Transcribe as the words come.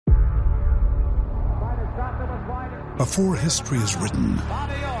Before history is written,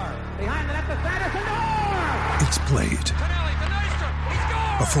 it's played.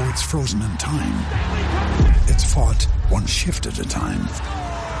 Before it's frozen in time, it's fought one shift at a time.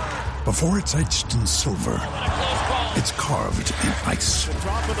 Before it's etched in silver, it's carved in ice.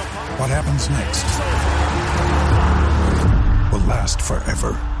 What happens next will last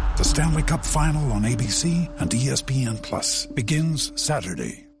forever. The Stanley Cup Final on ABC and ESPN Plus begins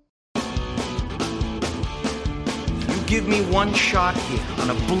Saturday. You give me one shot here on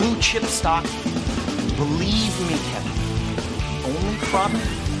a blue chip stock. Believe me, Kevin, the only problem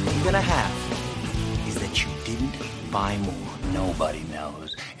you're gonna have is that you didn't buy more. Nobody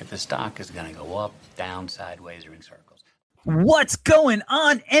knows if the stock is gonna go up, down, sideways, or in circles. What's going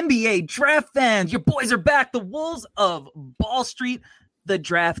on, NBA draft fans? Your boys are back. The Wolves of Ball Street, the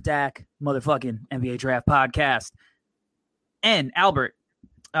Draft Dak motherfucking NBA Draft Podcast. And Albert,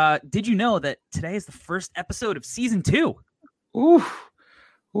 did you know that today is the first episode of season 2? Ooh,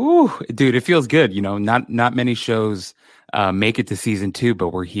 dude, it feels good. You know, not many shows make it to season 2, but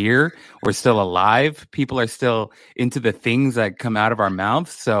we're here. We're still alive. People are still into the things that come out of our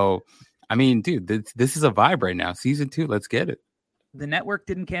mouths. So, I mean, dude, this is a vibe right now. Season 2, let's get it. The network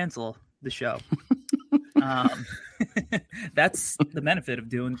didn't cancel the show. That's the benefit of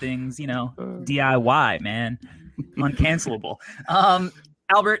doing things, you know, DIY, man. Uncancelable.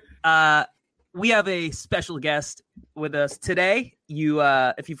 Albert, we have a special guest with us today. You,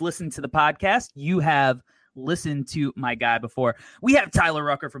 if you've listened to the podcast, you have listened to my guy before. We have Tyler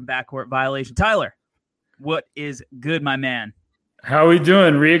Rucker from Backcourt Violation. Tyler, what is good, my man? How we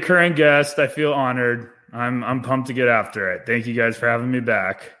doing? Reoccurring guest. I feel honored. I'm pumped to get after it. Thank you guys for having me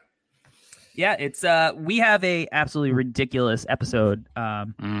back. Yeah, it's we have a absolutely ridiculous episode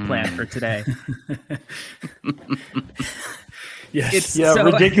planned for today. Yes,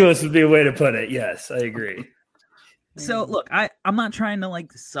 ridiculous would be a way to put it. Yes, I agree. So look, I'm not trying to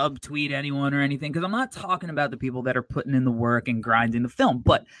like subtweet anyone or anything, because I'm not talking about the people that are putting in the work and grinding the film.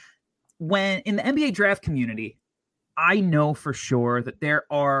 But when in the NBA draft community, I know for sure that there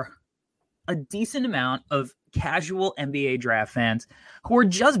are a decent amount of casual NBA draft fans who are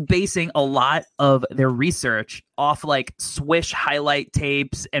just basing a lot of their research off like Swish highlight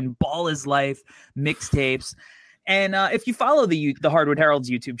tapes and Ball is Life mixtapes. And if you follow the Hardwood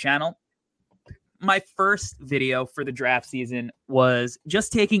Herald's YouTube channel, my first video for the draft season was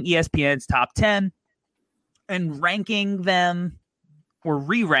just taking ESPN's top 10 and ranking them or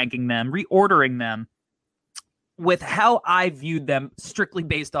re-ranking them, reordering them with how I viewed them strictly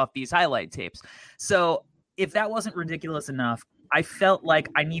based off these highlight tapes. So if that wasn't ridiculous enough, I felt like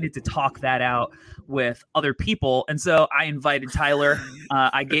I needed to talk that out with other people. And so I invited Tyler.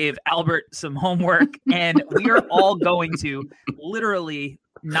 I gave Albert some homework, and we are all going to literally,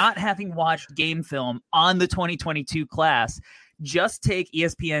 not having watched game film on the 2022 class, just take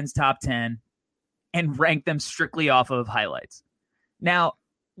ESPN's top 10 and rank them strictly off of highlights. Now,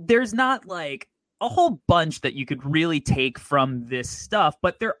 there's not like a whole bunch that you could really take from this stuff,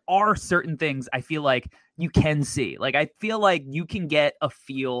 but there are certain things I feel like you can see. Like, I feel like you can get a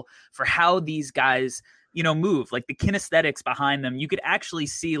feel for how these guys, you know, move, like the kinesthetics behind them. You could actually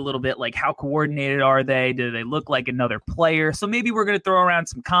see a little bit like how coordinated are they? Do they look like another player? So maybe we're going to throw around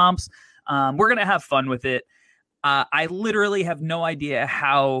some comps. We're going to have fun with it. I literally have no idea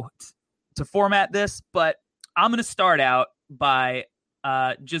how to format this, but I'm going to start out by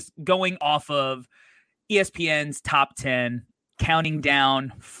just going off of ESPN's top 10, counting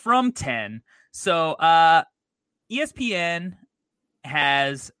down from 10. So ESPN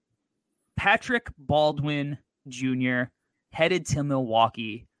has Patrick Baldwin Jr. headed to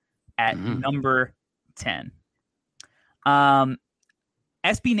Milwaukee at number 10. SB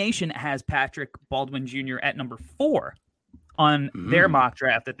Nation has Patrick Baldwin Jr. at number 4 on their mock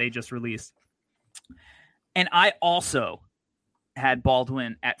draft that they just released. And I also had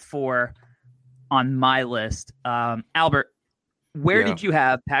Baldwin at 4 on my list. Albert, where did you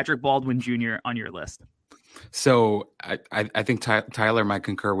have Patrick Baldwin Jr. on your list? So I think Tyler might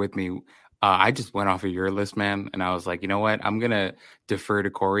concur with me. I just went off of your list, man. And I was like, you know what? I'm going to defer to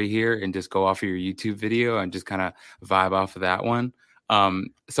Corey here and just go off of your YouTube video and just kind of vibe off of that one.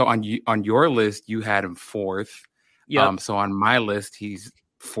 So on your list, you had him 4th. Yep. So on my list, he's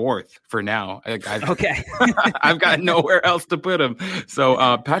 4th for now. Okay. I've got nowhere else to put him.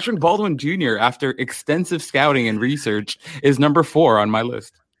 So Patrick Baldwin Jr., after extensive scouting and research, is number 4 on my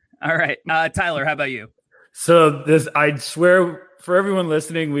list. All right. Tyler, how about you? So I swear, for everyone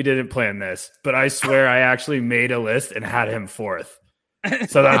listening, we didn't plan this, but I swear I actually made a list and had him 4th.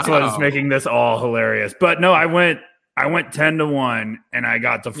 So that's what's making this all hilarious. But no, I went 10-1 and I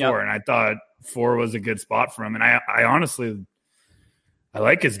got to 4, and I thought 4 was a good spot for him. And I honestly, I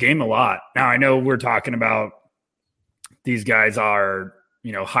like his game a lot. Now, I know we're talking about these guys are,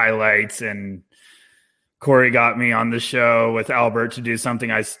 highlights, and Corey got me on the show with Albert to do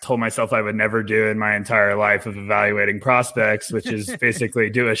something I told myself I would never do in my entire life of evaluating prospects, which is basically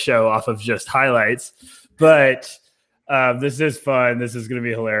do a show off of just highlights. But this is fun. This is going to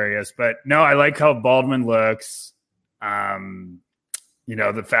be hilarious. But no, I like how Baldwin looks.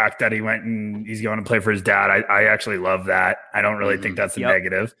 The fact that he went and he's going to play for his dad, I actually love that. I don't really think that's a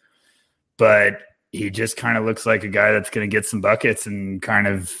negative. But he just kind of looks like a guy that's going to get some buckets and kind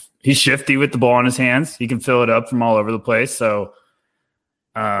of – he's shifty with the ball in his hands. He can fill it up from all over the place. So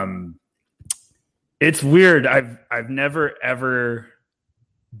it's weird. I've never, ever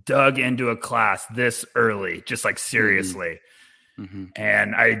dug into a class this early, just like seriously. Mm-hmm.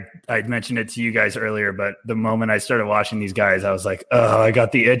 And I mentioned it to you guys earlier, but the moment I started watching these guys, I was like, oh, I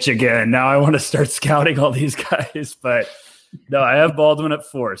got the itch again. Now I want to start scouting all these guys. But no, I have Baldwin at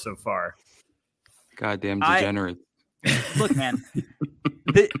 4 so far. Goddamn degenerate. Look, man,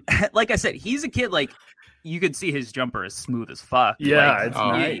 like I said, he's a kid. Like, you could see his jumper is smooth as fuck. Yeah, it's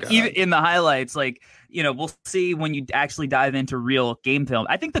nice. Even in the highlights, we'll see when you actually dive into real game film.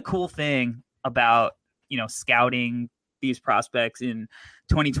 I think the cool thing about scouting these prospects in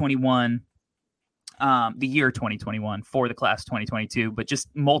 2021, the year 2021 for the class 2022, but just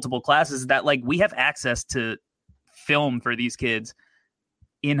multiple classes, that we have access to film for these kids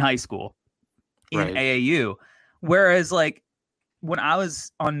in high school. In AAU. Whereas when I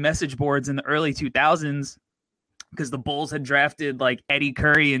was on message boards in the early 2000s, because the Bulls had drafted Eddie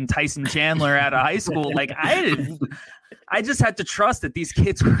Curry and Tyson Chandler out of high school, I just had to trust that these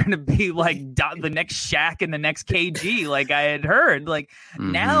kids were going to be the next Shaq and the next KG, I had heard.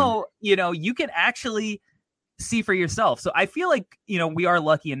 Now, you can actually see for yourself. So I feel we are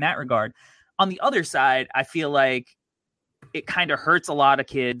lucky in that regard. On the other side, I feel like it kind of hurts a lot of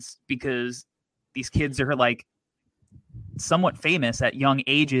kids because these kids are somewhat famous at young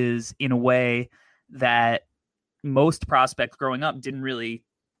ages in a way that most prospects growing up didn't really,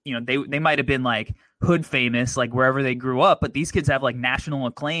 they might have been hood famous, wherever they grew up, but these kids have national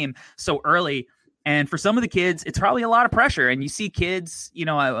acclaim so early. And for some of the kids, it's probably a lot of pressure. And you see kids,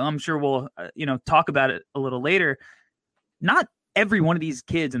 I'm sure we'll, talk about it a little later. Not every one of these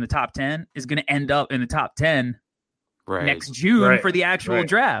kids in the top 10 is going to end up in the top 10 next June for the actual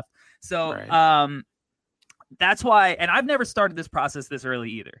draft. So, that's why, and I've never started this process this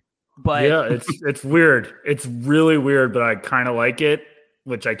early either. But yeah, it's weird. It's really weird, but I kind of like it,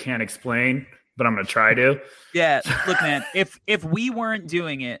 which I can't explain, but I'm gonna try to. Yeah, look, man, if we weren't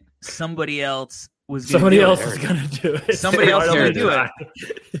doing it, somebody else was. Somebody else is gonna do it. Somebody else is gonna do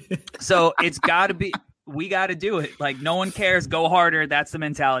it. So it's got to be. We got to do it. No one cares. Go harder. That's the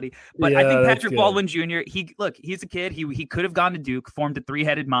mentality. But I think Patrick Baldwin Jr. He's a kid. He could have gone to Duke, formed a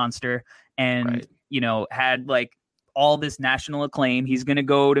 3-headed monster, and had all this national acclaim. He's going to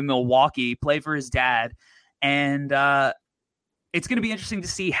go to Milwaukee, play for his dad, and it's going to be interesting to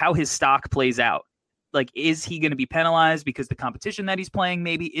see how his stock plays out. Is he going to be penalized because the competition that he's playing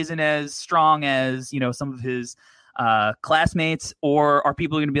maybe isn't as strong as some of his classmates, or are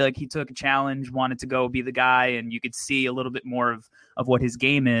people going to be he took a challenge, wanted to go be the guy, and you could see a little bit more of what his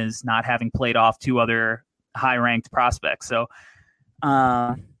game is, not having played off 2 other high-ranked prospects. So,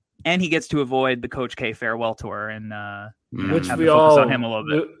 and he gets to avoid the Coach K farewell tour, and which have we to all focus on him a little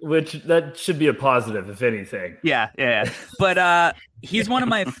bit. Which that should be a positive, if anything. Yeah. But he's one of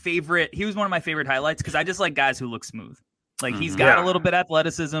my favorite. He was one of my favorite highlights because I just like guys who look smooth. He's got a little bit of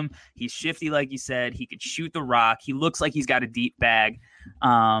athleticism. He's shifty, like you said. He could shoot the rock. He looks like he's got a deep bag.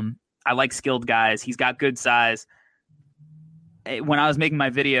 I like skilled guys. He's got good size. When I was making my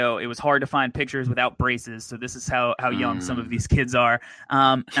video, it was hard to find pictures without braces. So this is how young some of these kids are.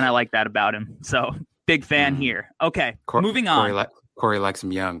 And I like that about him. So big fan here. Okay, moving on. Corey likes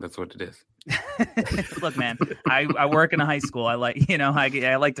him young. That's what it is. Look, man, I work in a high school. I like,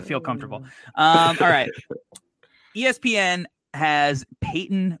 I like to feel comfortable. All right. ESPN has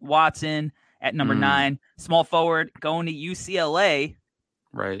Peyton Watson at number 9, small forward, going to UCLA.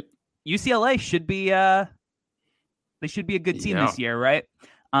 Right. UCLA should be they should be a good team this year, right?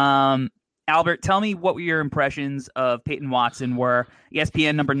 Albert, tell me what your impressions of Peyton Watson were.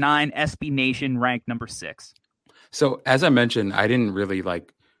 ESPN number 9, SB Nation ranked number 6. So as I mentioned, I didn't really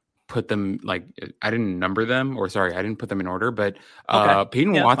put them I didn't number them, or sorry, I didn't put them in order, but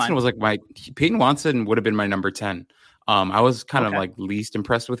Peyton Watson was Peyton Watson would have been my number 10. I was kind of least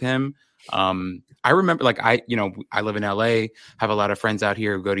impressed with him. I remember, like, I live in LA, have a lot of friends out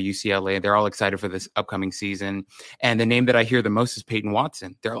here who go to UCLA. They're all excited for this upcoming season. And the name that I hear the most is Peyton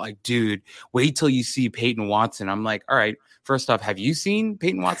Watson. They're like, dude, wait till you see Peyton Watson. I'm like, all right, first off, have you seen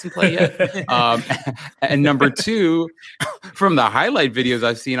Peyton Watson play yet? And number two, from the highlight videos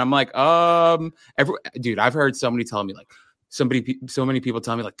I've seen, I'm like, dude, I've heard somebody tell me, like, so many people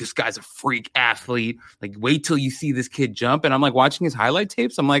tell me, like, this guy's a freak athlete. Like, wait till you see this kid jump. And I'm like watching his highlight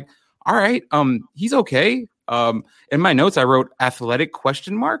tapes. I'm like, all right, he's okay. In my notes, I wrote athletic ?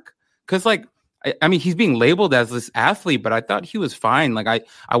 Because, like, I mean, he's being labeled as this athlete, but I thought he was fine. Like,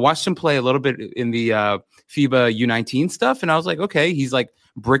 I watched him play a little bit in the FIBA U19 stuff, and I was like, okay, he's like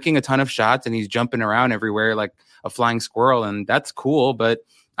bricking a ton of shots and he's jumping around everywhere like a flying squirrel, and that's cool, but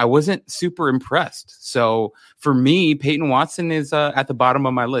I wasn't super impressed. So for me, Peyton Watson is at the bottom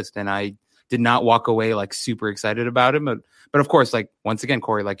of my list, and I did not walk away like super excited about him. But of course, like, once again,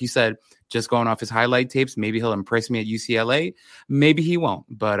 Corey, like you said, just going off his highlight tapes, maybe he'll impress me at UCLA. Maybe he won't,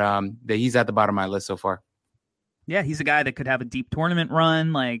 but he's at the bottom of my list so far. Yeah, he's a guy that could have a deep tournament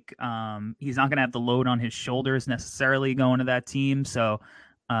run. Like, he's not going to have the load on his shoulders necessarily going to that team. So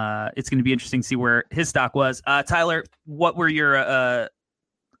it's going to be interesting to see where his stock was. Tyler, what were your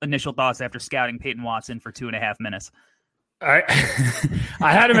initial thoughts after scouting Peyton Watson for 2.5 minutes? I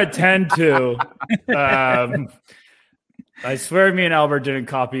had him at 10-2. I swear me and Albert didn't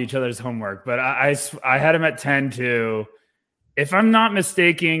copy each other's homework, but I had him at 10-2. If I'm not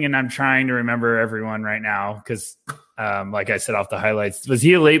mistaken, and I'm trying to remember everyone right now, because like I said off the highlights, was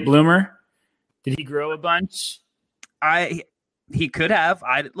he a late bloomer? Did he grow a bunch? He could have.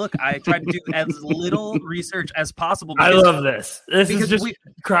 I tried to do as little research as possible. I love this. This is just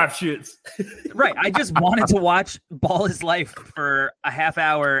crapshoots. Right. I just wanted to watch Ball Is Life for a half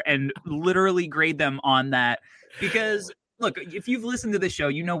hour and literally grade them on that. Because, look, if you've listened to this show,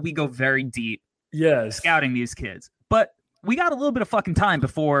 you know we go very deep scouting these kids. But we got a little bit of fucking time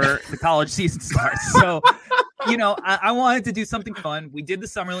before the college season starts. So, I wanted to do something fun. We did the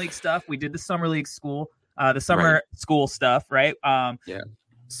summer league stuff. We did the summer league school. The summer school stuff, right?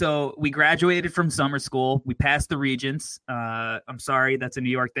 So we graduated from summer school. We passed the Regents. I'm sorry, that's a New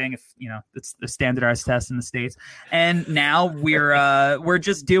York thing. If it's the standardized test in the States. And now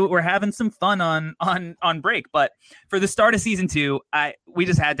we're having some fun on break. But for the start of season 2, we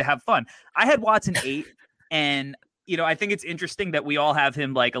just had to have fun. I had Watson 8, and I think it's interesting that we all have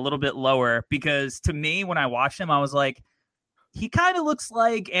him like a little bit lower, because to me, when I watched him, I was like, he kind of looks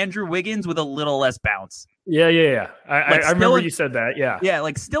like Andrew Wiggins with a little less bounce. Yeah. I remember you said that. Yeah. Yeah.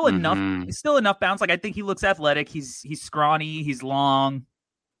 Like still enough bounce. Like, I think he looks athletic. He's scrawny. He's long.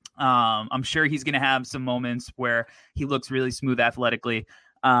 I'm sure he's going to have some moments where he looks really smooth athletically.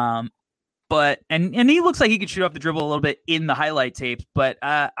 But he looks like he could shoot off the dribble a little bit in the highlight tapes, but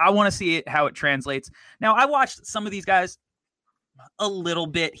I want to see how it translates. Now, I watched some of these guys a little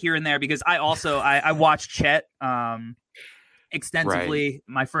bit here and there, because I watched Chet, extensively. Right.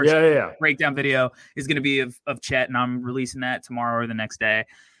 My first breakdown video is going to be of Chet, and I'm releasing that tomorrow or the next day.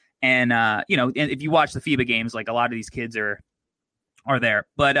 And and if you watch the FIBA games, like, a lot of these kids are there.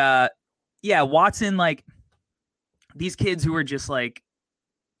 But Watson, like, these kids who are just like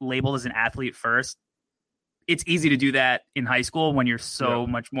labeled as an athlete first, it's easy to do that in high school when you're so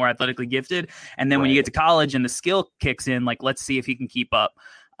much more athletically gifted, and then when you get to college and the skill kicks in, like, let's see if he can keep up.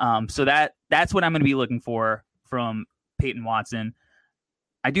 So that's what I'm going to be looking for from Peyton Watson.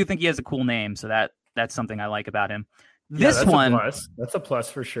 I do think he has a cool name, so that's something I like about him. That's a plus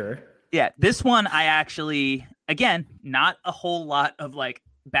for sure. Yeah, this one I actually, again, not a whole lot of like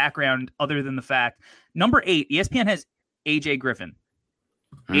background other than the fact, number 8, ESPN has AJ Griffin,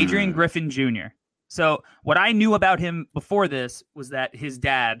 Adrian Griffin Jr. So what I knew about him before this was that his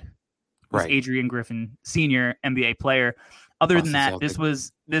dad was Adrian Griffin Sr., NBA player. Other than that, this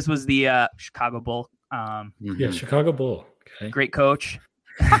was the Chicago Bull. Chicago Bull. Okay. Great coach,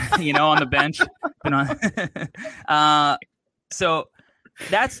 on the bench. So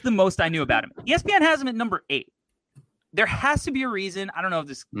that's the most I knew about him. ESPN has him at number 8. There has to be a reason. I don't know if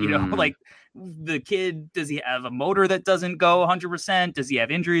this, like, the kid, does he have a motor that doesn't go 100%? Does he have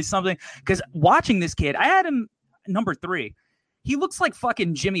injuries, something? Because watching this kid, I had him number 3. He looks like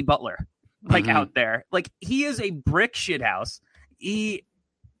fucking Jimmy Butler, like, out there. Like, he is a brick shithouse. He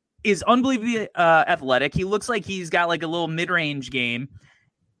is unbelievably athletic. He looks like he's got like a little mid-range game.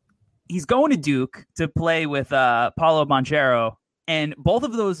 He's going to Duke to play with Paolo Banchero, and both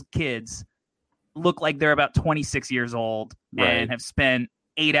of those kids look like they're about 26 years old and have spent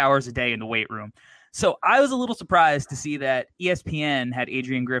 8 hours a day in the weight room. So I was a little surprised to see that ESPN had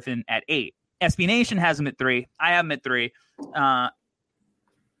Adrian Griffin at 8. SB Nation has him at 3. I have him at 3.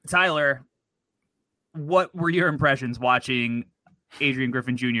 Tyler, what were your impressions watching Adrian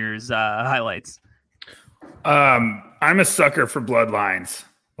Griffin Jr.'s highlights? I'm a sucker for bloodlines.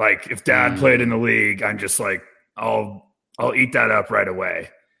 Like if dad played in the league, I'm just like, I'll eat that up right away.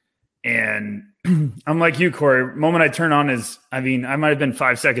 And I'm like you, Corey. Moment I turn on I might have been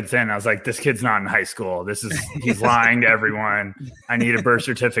 5 seconds in. I was like, this kid's not in high school. He's lying to everyone. I need a birth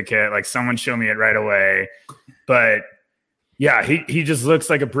certificate. Like someone show me it right away. But yeah, he just looks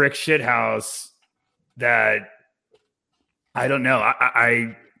like a brick shit house that I don't know.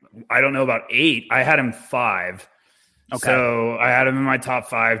 I don't know about 8. I had him 5. Okay. So I had him in my top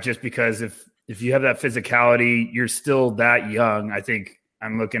 5 just because if you have that physicality, you're still that young. I think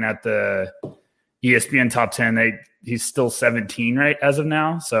I'm looking at the ESPN top 10. He's still 17 right as of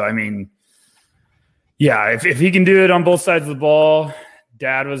now. So, I mean, yeah, if he can do it on both sides of the ball,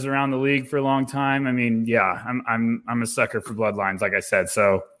 dad was around the league for a long time. I mean, yeah, I'm a sucker for bloodlines, like I said.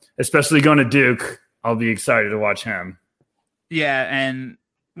 So especially going to Duke, I'll be excited to watch him. Yeah. And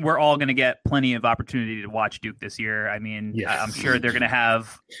we're all going to get plenty of opportunity to watch Duke this year. I mean, yes. I'm sure they're going to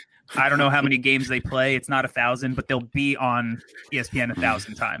have, I don't know how many games they play. It's not 1,000, but they'll be on ESPN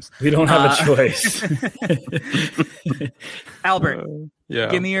 1,000 times. We don't have a choice. Albert,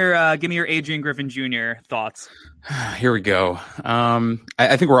 give me your Adrian Griffin Jr. thoughts. Here we go.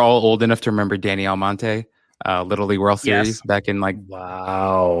 I think we're all old enough to remember Danny Almonte, Little League World Series back in like.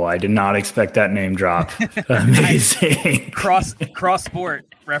 Wow, I did not expect that name drop. Amazing. cross sport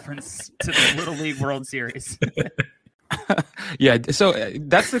reference to the Little League World Series. Yeah, so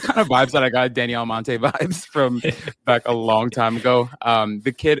that's the kind of vibes that I got, Danny Almonte vibes from back a long time ago.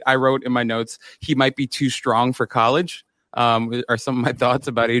 The kid, I wrote in my notes, he might be too strong for college, are some of my thoughts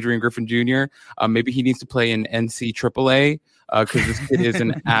about Adrian Griffin Jr. Maybe he needs to play in NC AAA because this kid is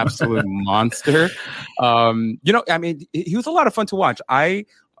an absolute monster. I mean, he was a lot of fun to watch. I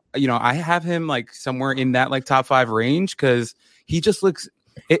have him like somewhere in that like top 5 range because he just looks.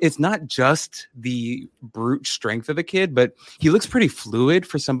 It's not just the brute strength of the kid, but he looks pretty fluid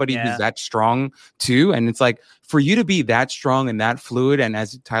for somebody who's that strong too. And it's like for you to be that strong and that fluid, and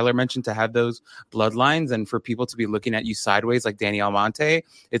as Tyler mentioned, to have those bloodlines and for people to be looking at you sideways like Danny Almonte,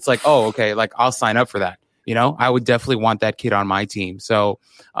 it's like, oh, okay, like I'll sign up for that. I would definitely want that kid on my team. So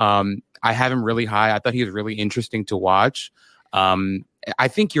I have him really high. I thought he was really interesting to watch. I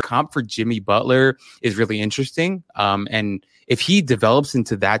think your comp for Jimmy Butler is really interesting. And if he develops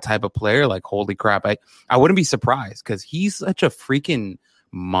into that type of player, like, holy crap, I wouldn't be surprised because he's such a freaking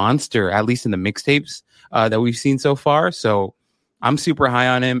monster, at least in the mixtapes that we've seen so far. So I'm super high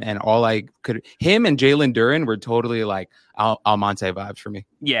on him. And him and Jalen Duren were totally like Almonte vibes for me.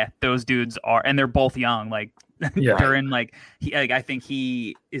 Yeah, those dudes are, and they're both young. Like Duren, like I think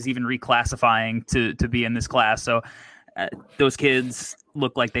he is even reclassifying to be in this class. So those kids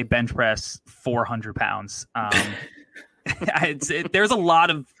look like they bench press 400 pounds. There's a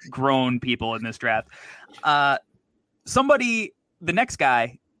lot of grown people in this draft. The next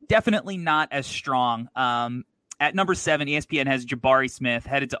guy, definitely not as strong. At number 7, ESPN has Jabari Smith,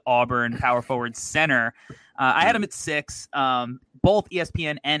 headed to Auburn, power forward center. I had him at 6. Both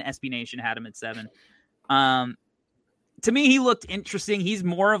ESPN and SB Nation had him at 7. To me, he looked interesting. He's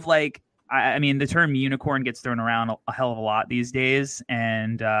more of like, I mean, the term unicorn gets thrown around a hell of a lot these days,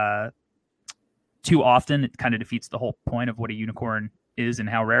 and too often it kind of defeats the whole point of what a unicorn is and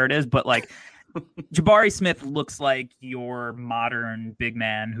how rare it is. But like Jabari Smith looks like your modern big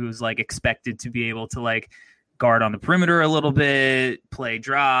man who's like expected to be able to like guard on the perimeter a little bit, play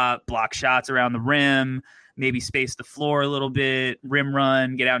drop, block shots around the rim, maybe space the floor a little bit, rim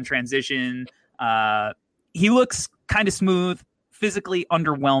run, get out in transition. He looks kind of smooth, physically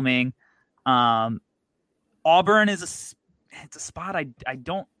underwhelming. Auburn is it's a spot I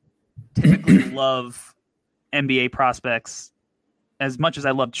don't typically love NBA prospects as much as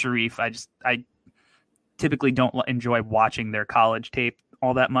I loved Sharif. I typically don't enjoy watching their college tape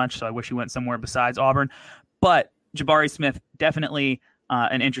all that much, so I wish he went somewhere besides Auburn. But Jabari Smith, definitely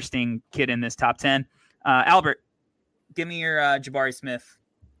an interesting kid in this top 10. Albert, give me your Jabari Smith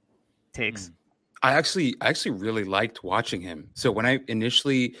takes. I actually really liked watching him. So when I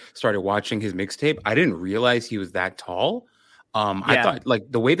initially started watching his mixtape, I didn't realize he was that tall. I thought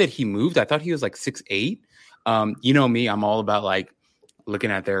like the way that he moved, I thought he was like 6'8". You know me, I'm all about like looking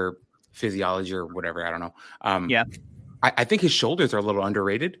at their physiology or whatever. I don't know. I think his shoulders are a little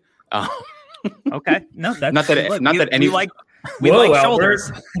underrated. Okay. No, that's not that anyone like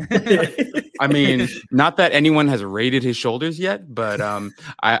shoulders. I mean, not that anyone has rated his shoulders yet, but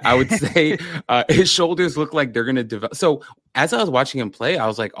I would say his shoulders look like they're going to develop. So as I was watching him play, I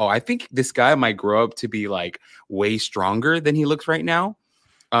was like, oh, I think this guy might grow up to be like way stronger than he looks right now.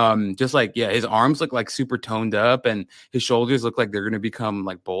 Just like, yeah, his arms look like super toned up and his shoulders look like they're going to become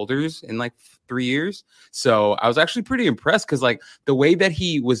like boulders in like 3 years. So I was actually pretty impressed because like the way that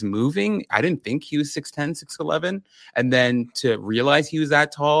he was moving, I didn't think he was 6'10", 6'11". And then to realize he was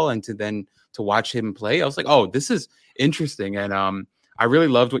that tall and to watch him play, I was like, oh, this is interesting. And I really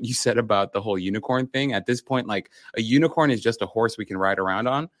loved what you said about the whole unicorn thing. At this point, like a unicorn is just a horse we can ride around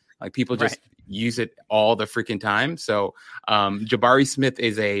on. Like people just use it all the freaking time. So Jabari Smith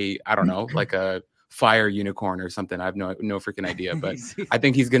is I don't know, like a fire unicorn or something. I have no freaking idea, but I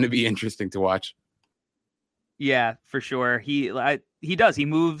think he's going to be interesting to watch. Yeah, for sure. He does. He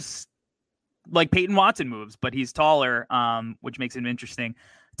moves like Peyton Watson moves, but he's taller, which makes him interesting.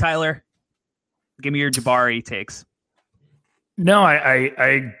 Tyler, give me your Jabari takes. No,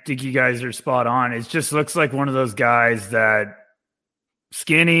 I think you guys are spot on. It just looks like one of those guys that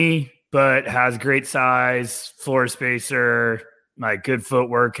skinny, but has great size, floor spacer, like good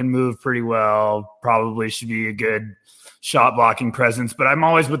footwork, can move pretty well, probably should be a good shot blocking presence. But I'm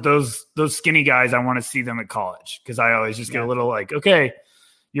always with those skinny guys. I want to see them at college because I always just get a little like, okay,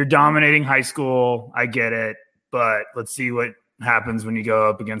 you're dominating high school. I get it. But let's see what happens when you go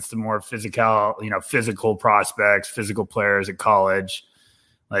up against the more physical prospects, physical players at college.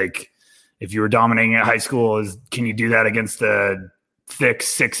 Like if you were dominating at high school, can you do that against a thick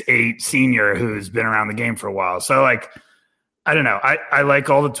 6'8" senior who's been around the game for a while? So like, I don't know. I like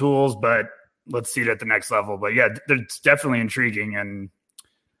all the tools, but let's see it at the next level. But yeah, it's definitely intriguing. And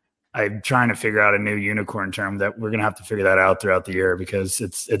I'm trying to figure out a new unicorn term that we're going to have to figure that out throughout the year because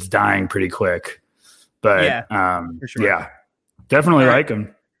it's dying pretty quick. But yeah, for sure. Yeah, definitely like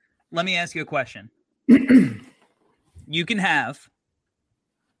him. Let me ask you a question. You can have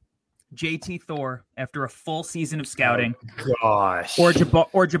JT Thor after a full season of scouting. Oh, gosh. Or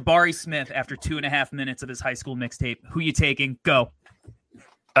Jabari Smith after 2.5 minutes of his high school mixtape. Who you taking? Go.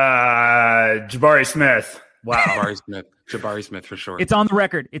 Jabari Smith. Wow. Jabari Smith for sure. It's on the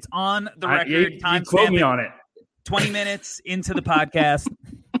record. It's on the record. You quote me on it. 20 minutes into the podcast.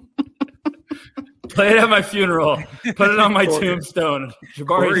 Play it at my funeral. Put it on my tombstone.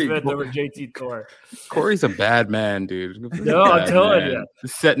 Jabari Smith over JT Thor. Corey's a bad man, dude. No, I'm telling you.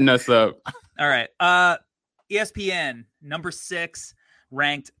 Setting us up. All right. ESPN, number 6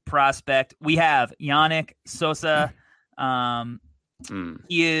 ranked prospect. We have Yannick Sosa.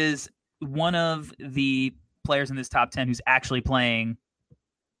 He is one of the players in this top 10 who's actually playing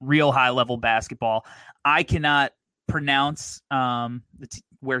real high-level basketball. I cannot pronounce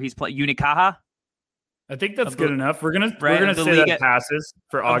where he's playing. Unicaja? I think that's good enough. We're gonna say that passes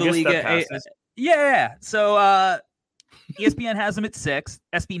for August. That passes. Yeah. So ESPN has him at 6.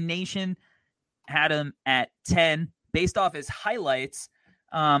 SB Nation had him at 10. Based off his highlights,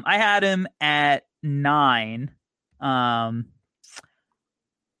 I had him at 9.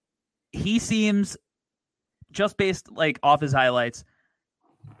 He seems, just based like off his highlights,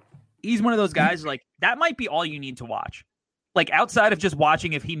 he's one of those guys like that might be all you need to watch. Like outside of just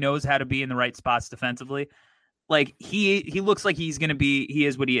watching if he knows how to be in the right spots defensively, like he looks like he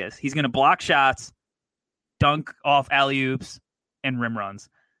is what he is. He's going to block shots, dunk off alley-oops, and rim runs.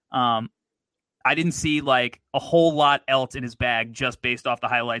 I didn't see like a whole lot else in his bag just based off the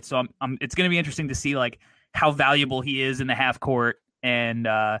highlights. So it's going to be interesting to see like how valuable he is in the half court and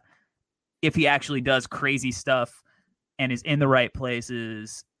if he actually does crazy stuff and is in the right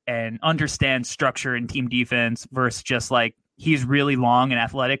places and understands structure and team defense versus just like he's really long and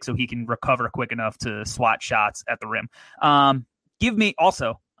athletic so he can recover quick enough to swat shots at the rim. Give me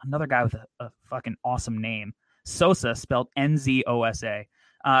also another guy with a fucking awesome name. Sosa, spelled Nzosa.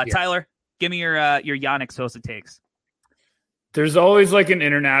 Tyler, give me your Yannick Sosa takes. There's always like an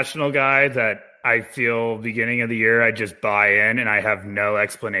international guy that I feel beginning of the year I just buy in and I have no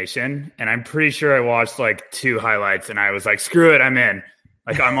explanation. And I'm pretty sure I watched like 2 highlights and I was like, screw it, I'm in.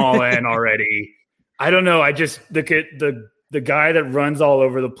 Like I'm all in already. I don't know. I just look at the guy that runs all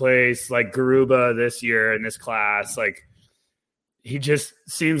over the place, like Garuba this year in this class. Like he just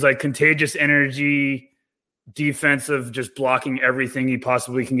seems like contagious energy, defensive, just blocking everything he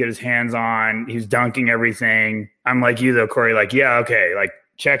possibly can get his hands on. He's dunking everything. I'm like you though, Corey. Like, yeah, okay. Like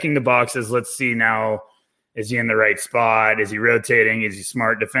checking the boxes. Let's see now. Is he in the right spot? Is he rotating? Is he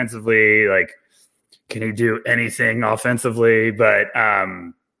smart defensively? Like, can he do anything offensively? But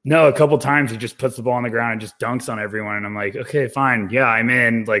no, a couple times he just puts the ball on the ground and just dunks on everyone. And I'm like, okay, fine. Yeah, I'm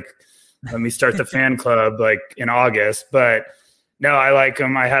in. Like, let me start the fan club like in August. But no, I like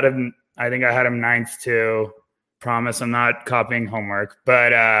him. I think I had him 9th too. Promise I'm not copying homework.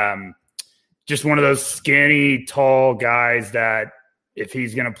 But just one of those skinny, tall guys that if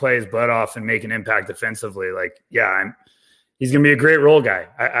he's going to play his butt off and make an impact defensively, like, yeah, he's going to be a great role guy.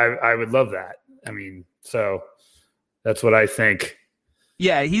 I would love that. I mean, so that's what I think.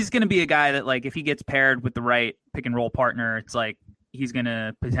 Yeah, he's going to be a guy that, like, if he gets paired with the right pick and roll partner, it's like he's going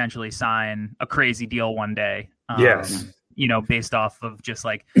to potentially sign a crazy deal one day. Yes. You know, based off of just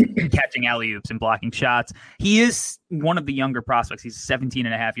like catching alley-oops and blocking shots. He is one of the younger prospects. He's 17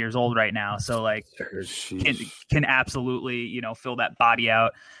 and a half years old right now. So like can absolutely, you know, fill that body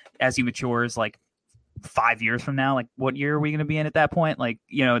out as he matures, like 5 years from now. Like, what year are we going to be in at that point? Like,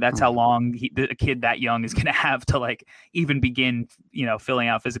 you know, that's how long a kid that young is going to have to like even begin, you know, filling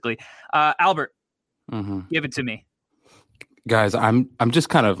out physically. Albert, give it to me. Guys, I'm just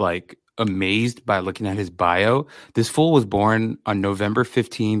kind of like amazed by looking at his bio. This fool was born on November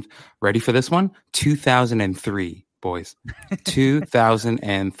 15th. Ready for this one? 2003, boys.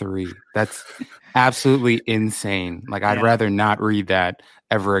 2003. That's absolutely insane. Like, I'd rather not read that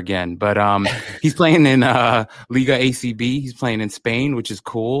ever again. But he's playing in Liga ACB. He's playing in Spain, which is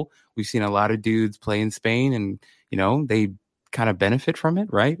cool. We've seen a lot of dudes play in Spain, and, you know, they kind of benefit from it,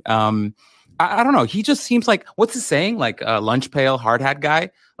 right? I don't know. He just seems like, what's the saying? Like a lunch pail, hard hat guy.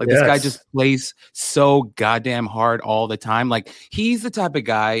 Like this guy just plays so goddamn hard all the time. Like he's the type of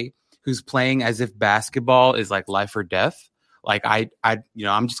guy who's playing as if basketball is like life or death. Like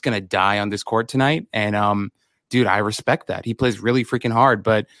I'm just going to die on this court tonight. And, dude, I respect that. He plays really freaking hard.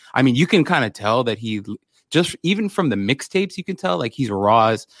 But I mean, you can kind of tell that he just, even from the mixtapes, you can tell like he's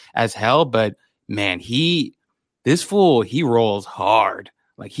raw as hell. But man, this fool, he rolls hard.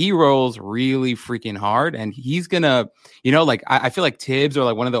 Like he rolls really freaking hard, and he's gonna, you know, like I feel like Tibbs or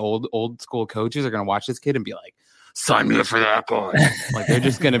like one of the old school coaches are gonna watch this kid and be like, sign me up for that guy. Like they're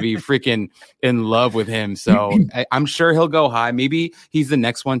just gonna be freaking in love with him. So I'm sure he'll go high. Maybe he's the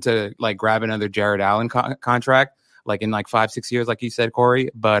next one to like grab another Jared Allen contract, like in like 5-6 years, like you said,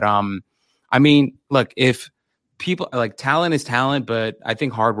 Corey. But I mean, look, if people like talent is talent, but I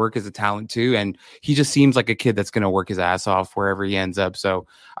think hard work is a talent too. And he just seems like a kid that's going to work his ass off wherever he ends up. So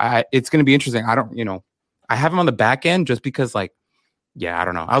it's going to be interesting. I have him on the back end just because like, yeah, I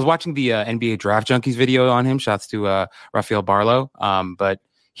don't know. I was watching the NBA Draft Junkies video on him. Shouts to Rafael Barlow. But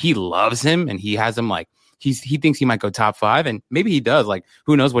he loves him and he has him like, he thinks he might go top 5 and maybe he does. Like,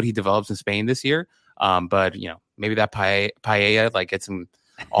 who knows what he develops in Spain this year. But you know, maybe that paella like gets him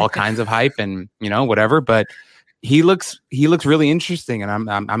all kinds of hype and, you know, whatever. But he looks really interesting, and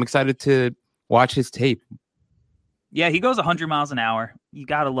I'm excited to watch his tape. Yeah, he goes 100 miles an hour. You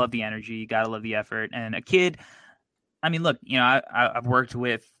gotta love the energy, you gotta love the effort. And a kid, I mean, look, you know, I've worked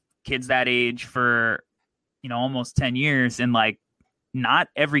with kids that age for, you know, almost 10 years, and like, not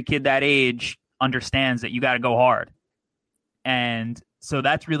every kid that age understands that you got to go hard. And so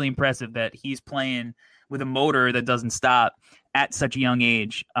that's really impressive that he's playing with a motor that doesn't stop at such a young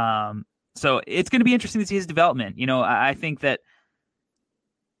age. So it's going to be interesting to see his development. You know, I think that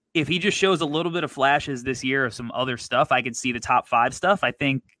if he just shows a little bit of flashes this year of some other stuff, I could see the top 5 stuff. I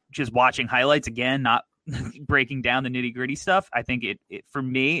think just watching highlights again, not breaking down the nitty gritty stuff. I think it for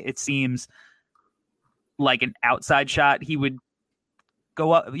me, it seems like an outside shot. He would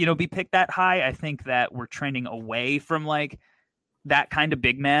go up, you know, be picked that high. I think that we're trending away from like that kind of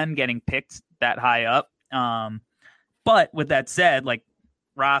big man getting picked that high up. But with that said, like,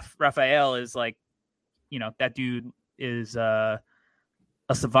 Rafael is like, you know, that dude is a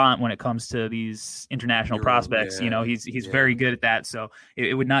savant when it comes to these international prospects. You know, he's very good at that. So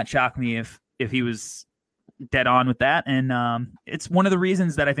it would not shock me if he was dead on with that. And it's one of the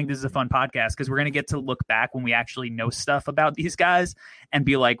reasons that I think this is a fun podcast, because we're going to get to look back when we actually know stuff about these guys and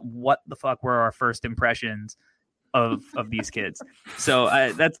be like, what the fuck were our first impressions of these kids?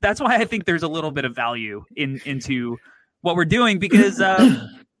 So that's why I think there's a little bit of value into what we're doing, because,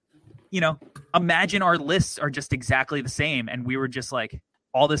 you know, imagine our lists are just exactly the same. And we were just like,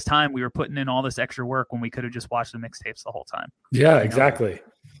 all this time we were putting in all this extra work when we could have just watched the mixtapes the whole time. Yeah, exactly.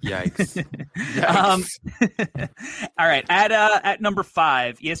 Yikes. All right. At number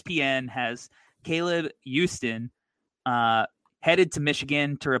 5, ESPN has Caleb Houston headed to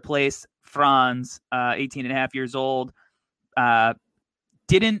Michigan to replace Franz, 18 and a half years old.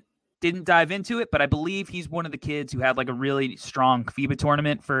 Didn't dive into it, but I believe he's one of the kids who had like a really strong FIBA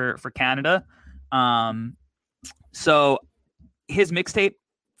tournament for Canada. So his mixtape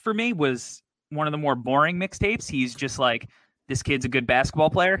for me was one of the more boring mixtapes. He's just like, this kid's a good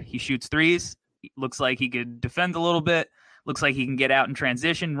basketball player. He shoots threes. He looks like he could defend a little bit. Looks like he can get out in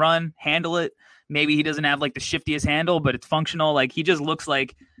transition, run, handle it. Maybe he doesn't have like the shiftiest handle, but it's functional. Like, he just looks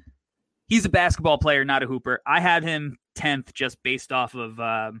like he's a basketball player, not a hooper. I had him 10th just based off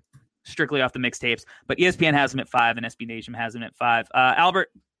of strictly off the mixtapes, but ESPN has him at 5 and SB Nation has him at 5. Albert,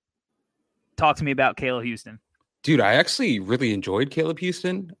 talk to me about Caleb Houston. Dude, I actually really enjoyed Caleb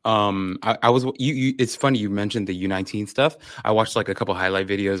Houston. I was it's funny you mentioned the U19 stuff. I watched like a couple highlight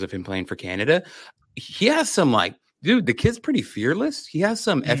videos of him playing for Canada. He has some like, dude, the kid's pretty fearless. He has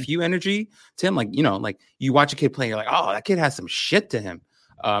some FU energy to him. Like, like you watch a kid play, you're like, oh, that kid has some shit to him.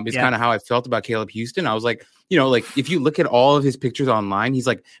 It's kind of how I felt about Caleb Houston. I was like, like if you look at all of his pictures online, he's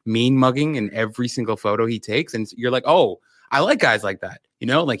like mean mugging in every single photo he takes. And you're like, oh, I like guys like that.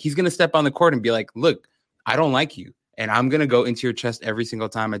 Like he's going to step on the court and be like, look, I don't like you. And I'm going to go into your chest every single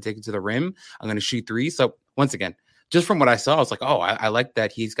time I take it to the rim. I'm going to shoot three. So once again, just from what I saw, I was like, oh, I like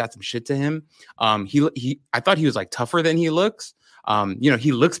that he's got some shit to him. I thought he was like tougher than he looks.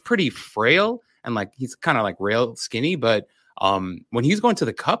 He looks pretty frail and like he's kind of like rail skinny. But when he's going to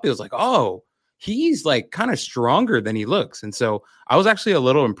the cup, it was like, oh, he's like kind of stronger than he looks. And so I was actually a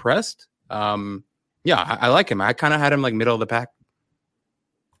little impressed. I like him. I kind of had him like middle of the pack.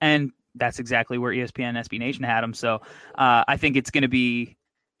 And that's exactly where ESPN SB Nation had him. So I think it's going to be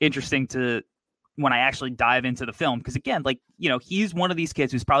interesting to when I actually dive into the film. Because again, like, he's one of these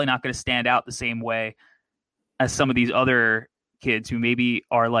kids who's probably not going to stand out the same way as some of these other kids who maybe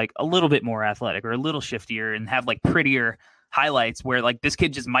are like a little bit more athletic or a little shiftier and have like prettier highlights where like this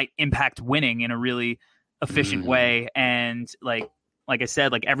kid just might impact winning in a really efficient way. And like I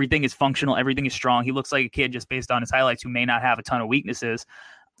said, like everything is functional. Everything is strong. He looks like a kid just based on his highlights who may not have a ton of weaknesses.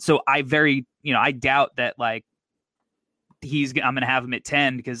 So I doubt that like I'm going to have him at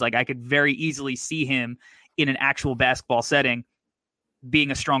 10 because like I could very easily see him in an actual basketball setting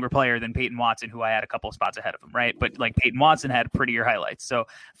being a stronger player than Peyton Watson, who I had a couple of spots ahead of him. Right. But like Peyton Watson had prettier highlights. So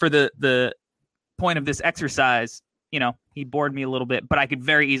for the point of this exercise, he bored me a little bit, but I could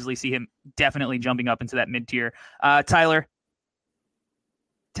very easily see him definitely jumping up into that mid tier. Tyler,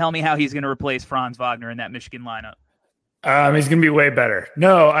 tell me how he's going to replace Franz Wagner in that Michigan lineup. He's going to be way better.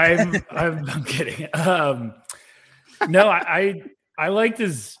 No, I'm kidding. No, I liked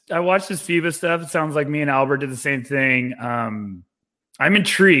I watched his FIBA stuff. It sounds like me and Albert did the same thing. I'm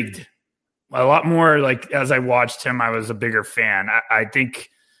intrigued a lot more. Like as I watched him, I was a bigger fan. I think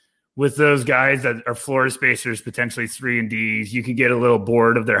with those guys that are floor spacers, potentially 3 and Ds, you could get a little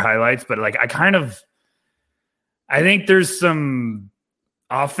bored of their highlights, but like, I think there's some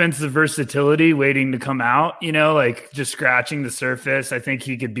offensive versatility waiting to come out, like just scratching the surface. I think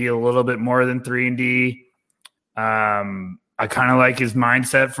he could be a little bit more than 3 and D. I kind of like his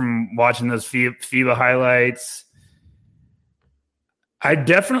mindset from watching those FIBA highlights.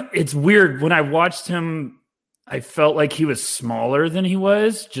 It's weird. When I watched him, I felt like he was smaller than he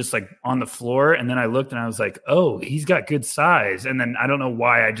was just like on the floor. And then I looked and I was like, oh, he's got good size. And then I don't know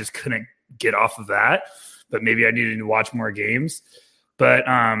why I just couldn't get off of that, but maybe I needed to watch more games. But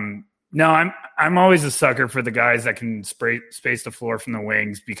no, I'm always a sucker for the guys that can space the floor from the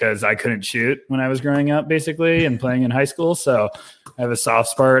wings because I couldn't shoot when I was growing up, basically, and playing in high school. So I have a soft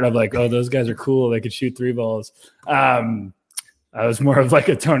spot. I'm like, oh, those guys are cool. They could shoot 3 balls. I was more of like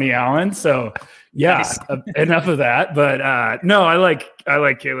a Tony Allen. So yeah, nice. Enough of that. But no, I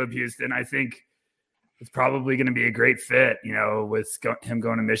like Caleb Houston. I think it's probably going to be a great fit, with him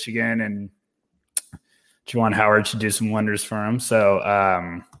going to Michigan, and Juwan Howard should do some wonders for him. So,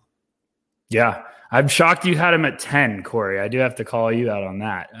 yeah, I'm shocked you had him at 10, Corey. I do have to call you out on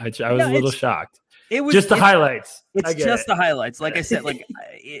that. I was a little shocked. It was just the highlights. It's just the highlights. Like I said, like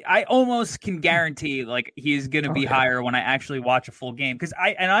I almost can guarantee like he's going to be higher when I actually watch a full game. Cause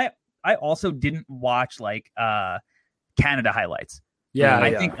I also didn't watch like Canada highlights. Yeah,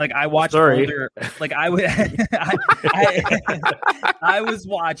 I think like I watched older, like I would, I was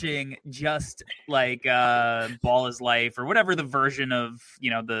watching just like Ball is Life or whatever the version of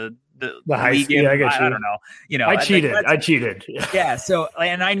the high school. I don't know. I cheated. Yeah. So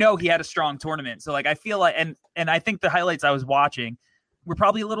and I know he had a strong tournament. So like I feel like and I think the highlights I was watching were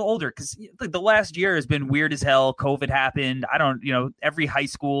probably a little older because the last year has been weird as hell. COVID happened. I don't, every high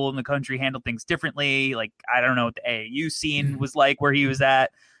school in the country handled things differently. Like, I don't know what the AAU scene was like where he was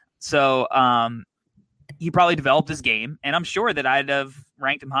at. So he probably developed his game, and I'm sure that I'd have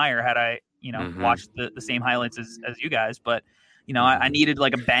ranked him higher had I, watched the same highlights as you guys. But, I needed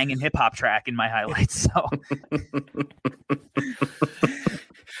like a banging hip hop track in my highlights. So,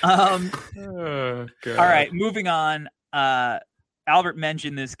 all right, moving on. Albert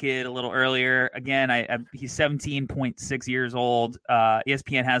mentioned this kid a little earlier. Again, he's 17.6 years old.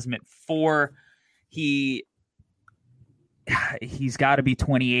 ESPN has him at 4. He's got to be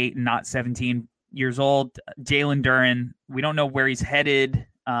 28 and not 17 years old. Jalen Duren, we don't know where he's headed.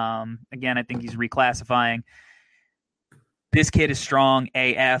 Again, I think he's reclassifying. This kid is strong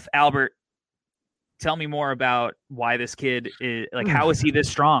AF. Albert, tell me more about why this kid is like. How is he this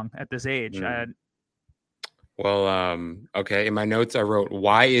strong at this age? Well, okay. In my notes, I wrote,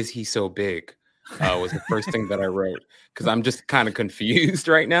 "Why is he so big?" Was the first thing that I wrote because I'm just kind of confused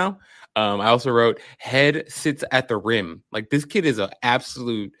right now. I also wrote, "Head sits at the rim." Like this kid is an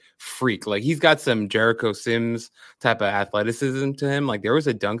absolute freak. Like he's got some Jericho Sims type of athleticism to him. Like there was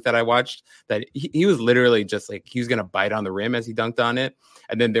a dunk that I watched that he was literally just like he was gonna bite on the rim as he dunked on it.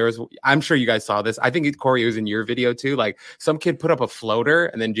 And then there was, I'm sure you guys saw this. I think Corey, it was in your video too. Like some kid put up a floater,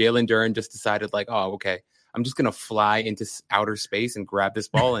 and then Jalen Duren just decided like, oh, okay, I'm just gonna fly into outer space and grab this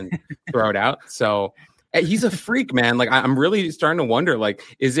ball and throw it out. So he's a freak, man. Like I'm really starting to wonder, like,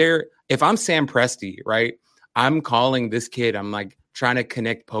 if I'm Sam Presti, right? I'm calling this kid. I'm like trying to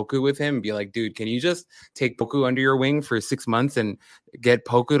connect Poku with him and be like, dude, can you just take Poku under your wing for 6 months and get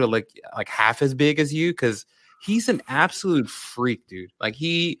Poku to like half as big as you? Because he's an absolute freak, dude. Like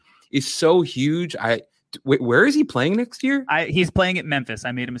he is so huge. Where is he playing next year? He's playing at Memphis.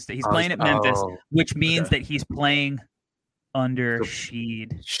 I made a mistake. He's playing at Memphis, which means that he's playing under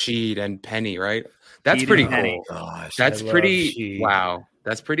Sheed and Penny, right? That's pretty cool. Gosh, that's pretty wow.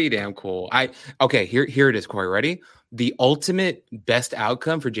 That's pretty damn cool. Okay, here it is, Corey. Ready? The ultimate best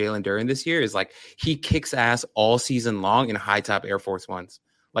outcome for Jalen Duren this year is like he kicks ass all season long in high top Air Force Ones.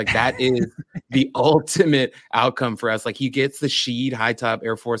 Like that is the ultimate outcome for us. Like he gets the Sheed high top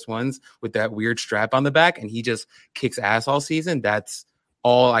Air Force Ones with that weird strap on the back, and he just kicks ass all season. That's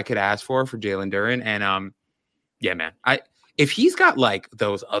all I could ask for Jalen Duren. And yeah, man. If he's got like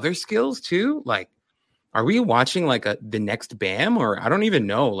those other skills too, like, are we watching like the next Bam? Or I don't even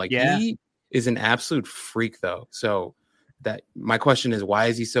know. Like he is an absolute freak though. So that my question is, why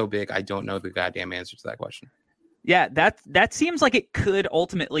is he so big? I don't know the goddamn answer to that question. Yeah, that seems like it could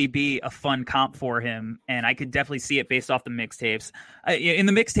ultimately be a fun comp for him, and I could definitely see it based off the mixtapes. In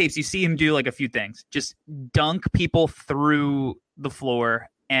the mixtapes, you see him do like a few things. Just dunk people through the floor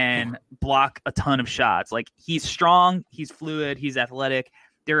and block a ton of shots. Like he's strong, he's fluid, he's athletic.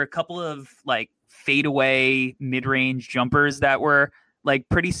 There are a couple of like fadeaway mid-range jumpers that were like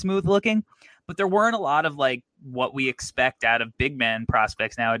pretty smooth looking, but there weren't a lot of like what we expect out of big men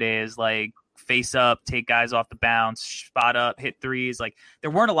prospects nowadays, like face up, take guys off the bounce, spot up, hit threes. Like there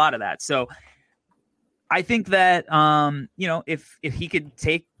weren't a lot of that. So I think that, if he could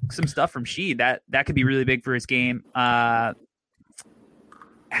take some stuff from Sheed, that could be really big for his game. Tyler,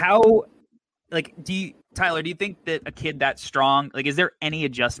 do you think that a kid that strong, like, is there any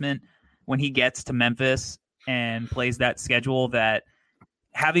adjustment when he gets to Memphis and plays that schedule that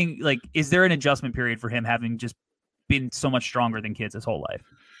having, like, is there an adjustment period for him having just been so much stronger than kids his whole life?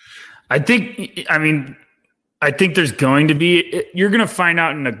 I think there's going to be, you're going to find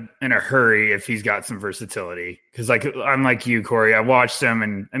out in a hurry if he's got some versatility. Cause like, I'm like you, Corey, I watched him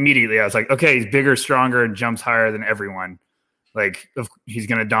and immediately I was like, okay, he's bigger, stronger, and jumps higher than everyone. Like he's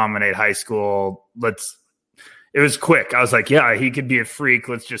going to dominate high school. It was quick. I was like, yeah, he could be a freak.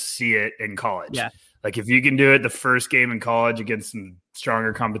 Let's just see it in college. Yeah. Like if you can do it the first game in college against some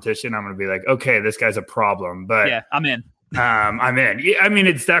stronger competition, I'm going to be like, okay, this guy's a problem, but yeah, I'm in. I'm in. Yeah, I mean,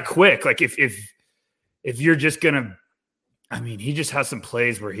 it's that quick. Like if you're just going to, I mean, he just has some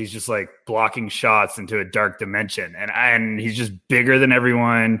plays where he's just like blocking shots into a dark dimension and he's just bigger than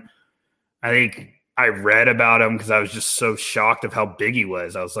everyone. I think I read about him because I was just so shocked of how big he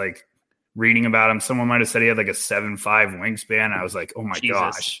was. I was like reading about him. Someone might've said he had like a 7'5" wingspan. I was like, oh my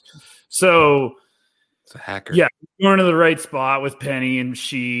gosh. So it's a hacker. Yeah. Going to the right spot with Penny and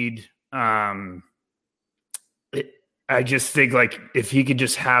Sheed. I just think like if he could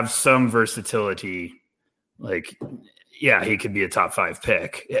just have some versatility, like, yeah, he could be a top 5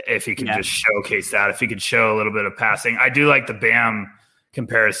 pick if he could just showcase that. If he could show a little bit of passing, I do like the Bam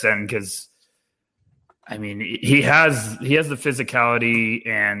comparison because, I mean, he has the physicality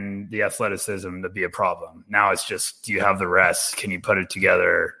and the athleticism to be a problem. Now it's just, do you have the rest? Can you put it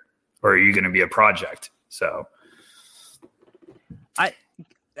together, or are you going to be a project? So, I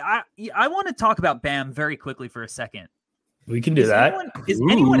want to talk about Bam very quickly for a second. We can do that. Is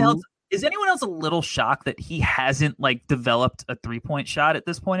anyone else a little shocked that he hasn't like developed a 3-point shot at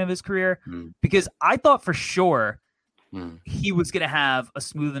this point of his career? Because I thought for sure he was going to have a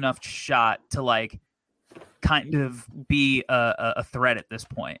smooth enough shot to like kind of be a threat at this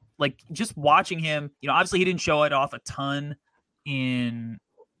point. Like just watching him, obviously he didn't show it off a ton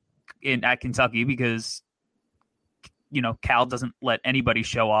at Kentucky because Cal doesn't let anybody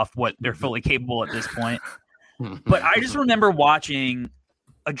show off what they're fully capable at this point. But I just remember watching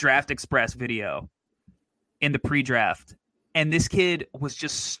a Draft Express video in the pre-draft, and this kid was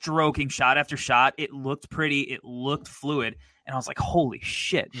just stroking shot after shot. It looked pretty. It looked fluid. And I was like, holy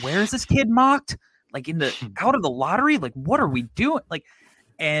shit, where is this kid mocked? Like out of the lottery? Like, what are we doing? Like,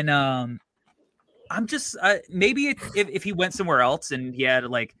 and I'm just maybe if he went somewhere else and he had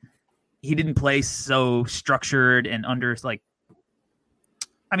like he didn't play so structured and under like.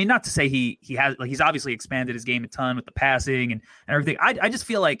 I mean, not to say he has like he's obviously expanded his game a ton with the passing and everything. I just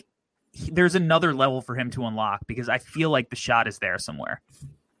feel like there's another level for him to unlock because I feel like the shot is there somewhere.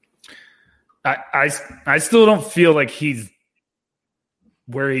 I still don't feel like he's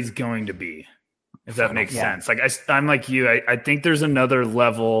where he's going to be, if that makes sense. Like I'm like you. I think there's another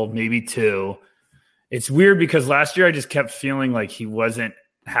level, maybe two. It's weird because last year I just kept feeling like he wasn't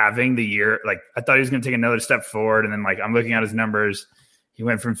having the year. Like I thought he was going to take another step forward, and then like I'm looking at his numbers. He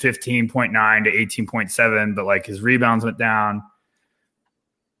went from 15.9 to 18.7, but like his rebounds went down.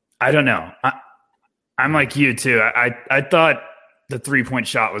 I don't know. I'm like you too. I thought the 3-point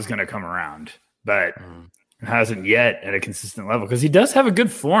shot was going to come around, but it hasn't yet at a consistent level because he does have a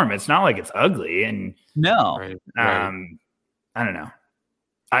good form. It's not like it's ugly. And no, I don't know.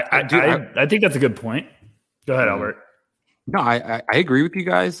 I think that's a good point. Go ahead, Albert. No, I agree with you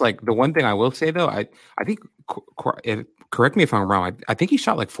guys. Like the one thing I will say though, I think correct me if I'm wrong. I think he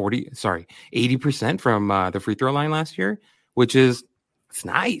shot like 80% from the free throw line last year, which is it's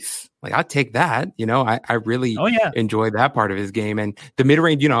nice. Like I'd take that. You know, I really enjoyed that part of his game and the mid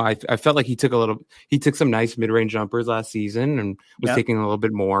range. You know, I felt like he took some nice mid range jumpers last season and was taking a little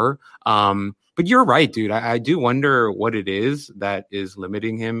bit more. But you're right, dude. I do wonder what it is that is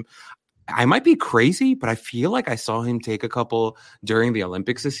limiting him. I might be crazy, but I feel like I saw him take a couple during the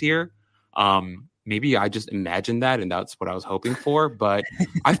Olympics this year. Maybe I just imagined that and that's what I was hoping for. But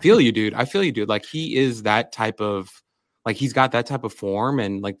I feel you, dude. Like he is that type of, like he's got that type of form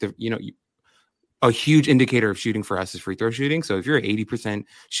and like a huge indicator of shooting for us is free throw shooting. So if you're an 80%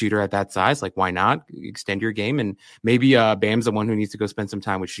 shooter at that size, like why not extend your game? And maybe Bam's the one who needs to go spend some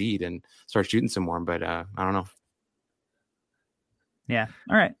time with Sheed and start shooting some more. But I don't know. Yeah.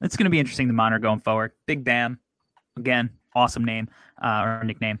 All right. It's going to be interesting to monitor going forward. Big Bam. Again, awesome name or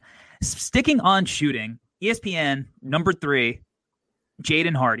nickname. Sticking on shooting, ESPN number 3,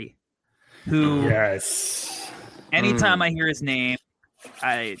 Jaden Hardy, who anytime I hear his name,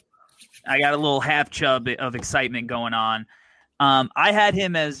 I got a little half chub of excitement going on. I had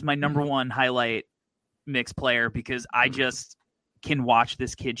him as my number 1 highlight mix player because I just can watch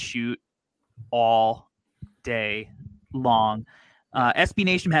this kid shoot all day long. SB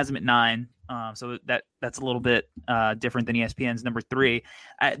Nation has him at 9. So that's a little bit different than ESPN's number 3.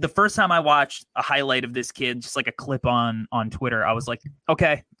 The first time I watched a highlight of this kid, just like a clip on Twitter, I was like,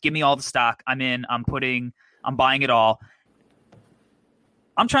 okay, give me all the stock. I'm in. I'm buying it all.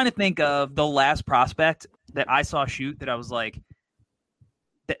 I'm trying to think of the last prospect that I saw shoot that I was like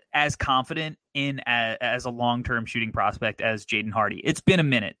as confident in as a long-term shooting prospect as Jaden Hardy. It's been a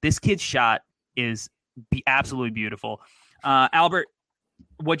minute. This kid's shot is absolutely beautiful. Albert,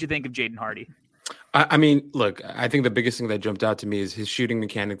 what'd you think of Jaden Hardy? I mean, look, I think the biggest thing that jumped out to me is his shooting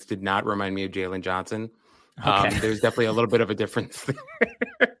mechanics did not remind me of Jalen Johnson. Okay. There's definitely a little bit of a difference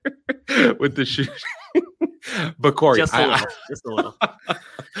with the shooting. But Corey, just a little,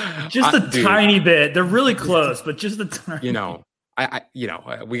 just a tiny bit. They're really close, but just a tiny. You know,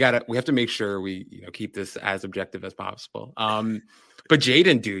 we have to make sure we keep this as objective as possible. But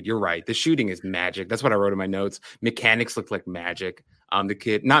Jaden, dude, you're right. The shooting is magic. That's what I wrote in my notes. Mechanics look like magic. The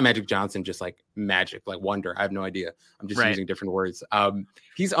kid, not Magic Johnson, just like magic, like wonder. I have no idea. I'm just using different words.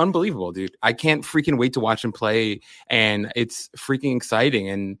 He's unbelievable, dude. I can't freaking wait to watch him play. And it's freaking exciting.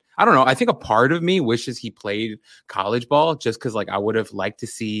 And I don't know. I think a part of me wishes he played college ball just because like I would have liked to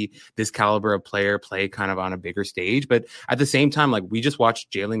see this caliber of player play kind of on a bigger stage. But at the same time, like we just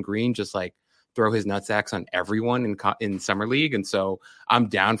watched Jalen Green just like throw his nutsacks on everyone in summer league. And so I'm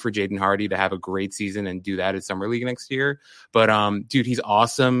down for Jaden Hardy to have a great season and do that in summer league next year. But dude, he's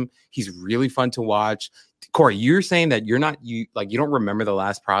awesome. He's really fun to watch. Corey, you're saying that you don't remember the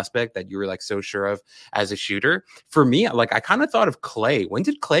last prospect that you were like so sure of as a shooter. For me, like I kind of thought of Clay. When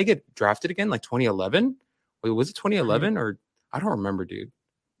did Clay get drafted again? Like 2011? Wait, was it 2011 or I don't remember, dude.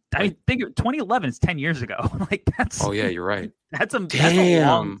 I think 2011 is 10 years ago. Like that's. Oh yeah, you're right. That's a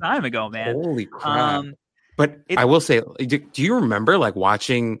long time ago, man. Holy crap! But I will say, do you remember like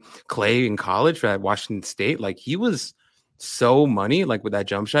watching Clay in college at Washington State? Like he was so money, like with that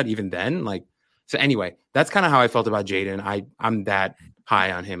jump shot. Even then, like so. Anyway, that's kind of how I felt about Jaden. I'm that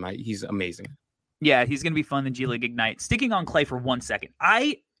high on him. He's amazing. Yeah, he's gonna be fun in G League Ignite. Sticking on Clay for 1 second,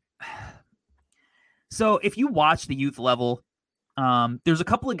 so if you watch the youth level. There's a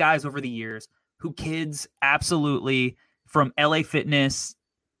couple of guys over the years who kids absolutely from LA Fitness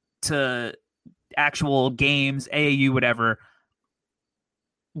to actual games, AAU, whatever,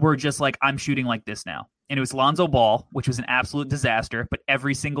 were just like, I'm shooting like this now. and it was Lonzo Ball, which was an absolute disaster. But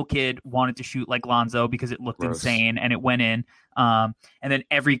every single kid wanted to shoot like Lonzo because it looked insane and it went in. And then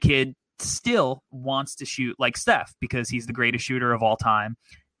every kid still wants to shoot like Steph because he's the greatest shooter of all time.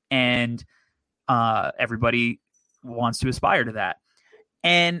 And everybody wants to aspire to that.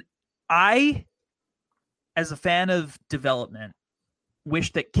 And I, as a fan of development,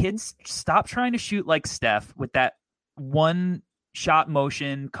 wish that kids stop trying to shoot like Steph with that one shot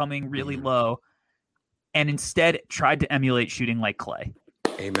motion coming really low, and instead tried to emulate shooting like Clay.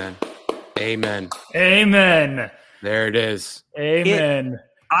 Amen. There it is. Amen.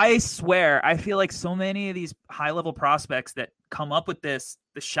 I swear, I feel like so many of these high-level prospects that come up with this,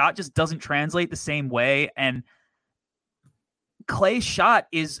 the shot just doesn't translate the same way. And Clay's shot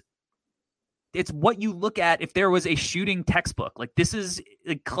it's what you look at if there was a shooting textbook. Like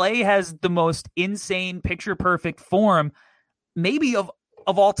Clay has the most insane picture perfect form maybe of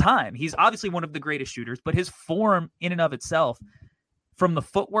all time. He's obviously one of the greatest shooters, but his form in and of itself, from the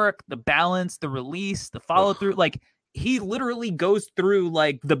footwork, the balance, the release, the follow through, like he literally goes through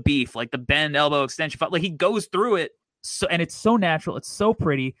like the beef, like the bend elbow extension, like he goes through it. So, and it's so natural. It's so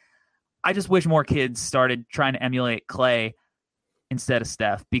pretty. I just wish more kids started trying to emulate Clay instead of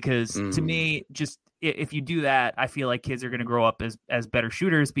Steph, because to me, just if you do that, I feel like kids are going to grow up as better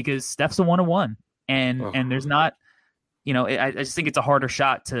shooters, because Steph's a 1-on-1 and there's not, I just think it's a harder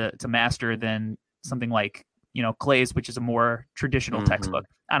shot to master than something like, Clay's, which is a more traditional textbook.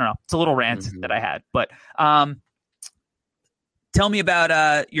 I don't know. It's a little rant that I had, but tell me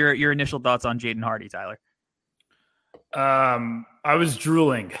about your initial thoughts on Jaden Hardy, Tyler. I was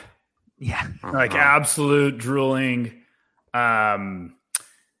drooling. Yeah. Like absolute drooling. I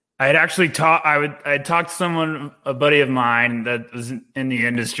had actually I had talked to someone, a buddy of mine that was in the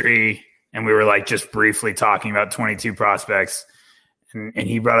industry, and we were like just briefly talking about 22 prospects, and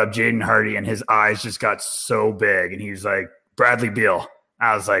he brought up Jaden Hardy, and his eyes just got so big, and he was like, Bradley Beal.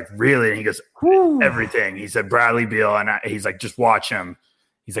 I was like, really? And he goes, everything. He said Bradley Beal, and he's like, just watch him.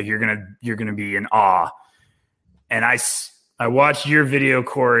 He's like, you're gonna be in awe. And I watched your video,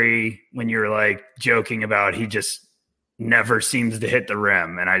 Corey, when you were like joking about he just never seems to hit the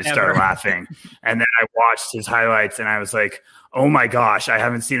rim, and I just started laughing. And then I watched his highlights, and I was like, oh my gosh, I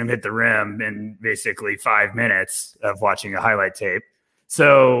haven't seen him hit the rim in basically 5 minutes of watching a highlight tape.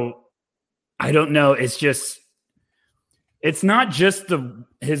 So I don't know. It's not just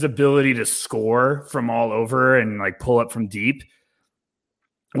his ability to score from all over and like pull up from deep.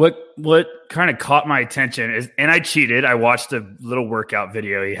 What kind of caught my attention is, and I cheated, I watched a little workout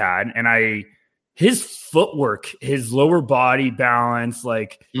video he had, and his footwork, his lower body balance,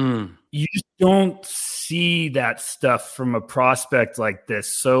 like you just don't see that stuff from a prospect like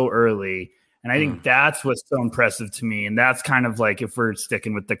this so early. And I think that's what's so impressive to me. And that's kind of like, if we're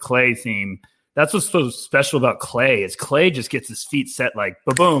sticking with the Clay theme, that's what's so special about Clay, is Clay just gets his feet set like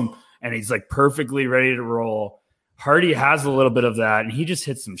boom, and he's like perfectly ready to roll. Hardy has a little bit of that, and he just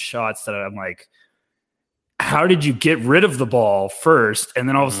hits some shots that I'm like, how did you get rid of the ball first? And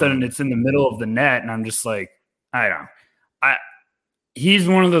then all of a sudden it's in the middle of the net. And I'm just like, I don't know. He's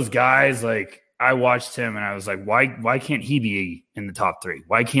one of those guys, like I watched him and I was like, why can't he be in the top 3?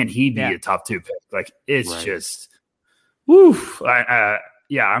 Why can't he be a top 2 pick? Like it's just, woof. I'm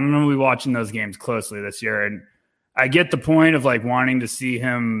going to be watching those games closely this year. And I get the point of like wanting to see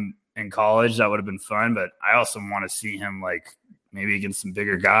him in college. That would have been fun. But I also want to see him like maybe against some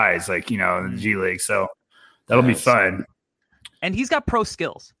bigger guys, like, in the G League. So that'll be fun. And he's got pro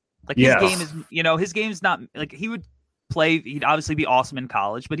skills. Like his game is, his game's not like he'd obviously be awesome in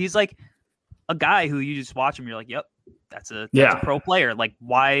college, but he's like a guy who you just watch him. You're like, yep, that's a pro player. Like,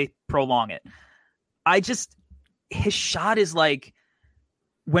 why prolong it? His shot is like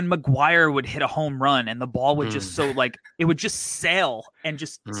when McGuire would hit a home run and the ball would just it would just sail and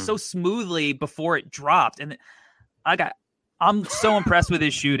just so smoothly before it dropped. And I'm so impressed with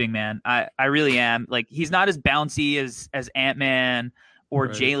his shooting, man. I really am. Like, he's not as bouncy as Ant-Man or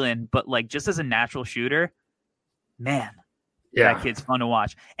Jalen, but like just as a natural shooter, man, that kid's fun to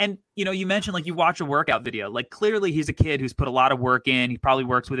watch. And, you mentioned like you watch a workout video, like clearly he's a kid who's put a lot of work in. He probably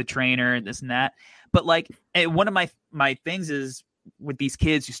works with a trainer and this and that. But like one of my things is with these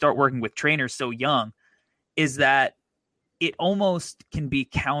kids who start working with trainers so young is that it almost can be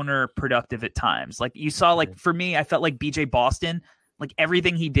counterproductive at times. Like you saw, like for me, I felt like BJ Boston, like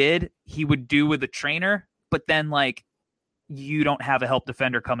everything he did, he would do with a trainer, but then like you don't have a help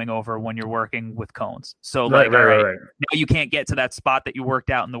defender coming over when you're working with cones. So right. Now you can't get to that spot that you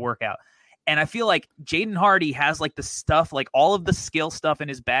worked out in the workout. And I feel like Jaden Hardy has like the stuff, like all of the skill stuff in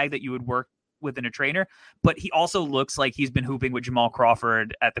his bag that you would work within a trainer, but he also looks like he's been hooping with Jamal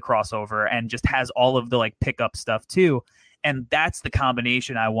Crawford at the crossover and just has all of the like pickup stuff too. And that's the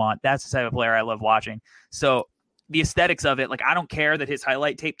combination I want. That's the type of player I love watching. So the aesthetics of it, like I don't care that his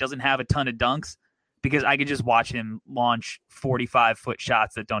highlight tape doesn't have a ton of dunks because I could just watch him launch 45-foot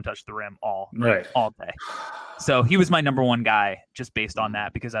shots that don't touch the rim all day. So he was my number one guy just based on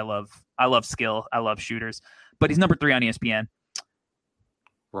that because I love skill. I love shooters. But he's number 3 on ESPN.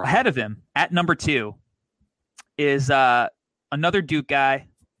 Right. Ahead of him at number 2 is another Duke guy,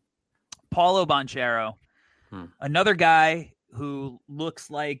 Paulo Banchero. Another guy who looks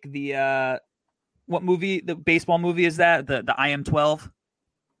like the what movie? The baseball movie is that? The I Am 12,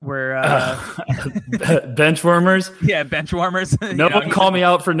 where bench warmers. Yeah, bench warmers. No one call me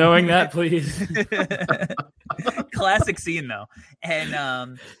out for knowing that, please. Classic scene though,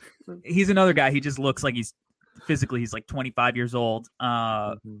 and he's another guy. He just looks like he's like 25 years old.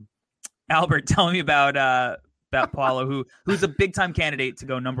 Albert, tell me about Paulo, who's a big time candidate to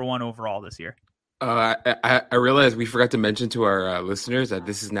go number 1 overall this year. I realized we forgot to mention to our listeners that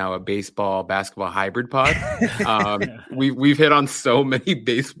this is now a basketball hybrid pod. We've hit on so many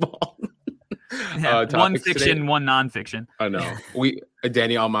baseball one fiction, today. One nonfiction. I know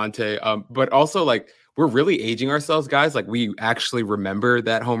Danny Almonte, but also like we're really aging ourselves, guys. Like we actually remember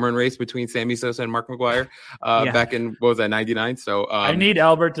that home run race between Sammy Sosa and Mark McGwire back in, what was that, 99? So I need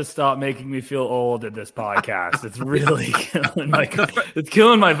Albert to stop making me feel old at this podcast. It's really killing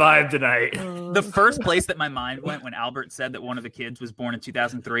my vibe tonight. The first place that my mind went when Albert said that one of the kids was born in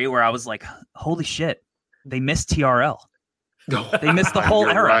 2003, where I was like, holy shit, they missed TRL. They missed the whole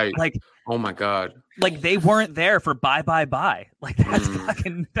era. Right. Like, oh my God. Like they weren't there for bye. Like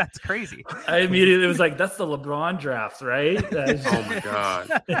that's crazy. I immediately was like, that's the LeBron draft, right? Oh my God.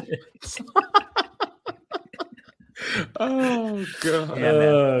 Oh God. Yeah,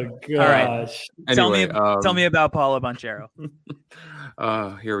 oh gosh. All right. Anyway, tell me about Paulo Banchero.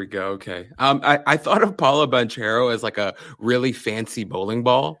 Here we go. Okay. I thought of Paulo Banchero as like a really fancy bowling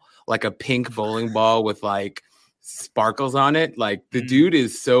ball, like a pink bowling ball with like sparkles on it. Like the dude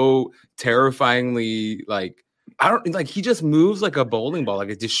is so terrifyingly he just moves like a bowling ball,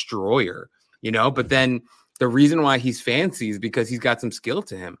 like a destroyer, but then the reason why he's fancy is because he's got some skill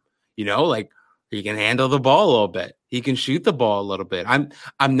to him, like he can handle the ball a little bit. He can shoot the ball a little bit. I'm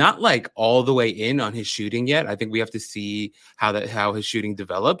not like all the way in on his shooting yet. I think we have to see how his shooting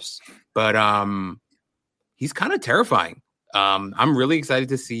develops, but he's kind of terrifying. I'm really excited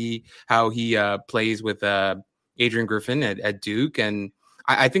to see how he plays with Adrian Griffin at Duke. And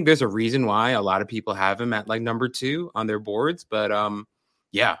I think there's a reason why a lot of people have him at like number 2 on their boards. But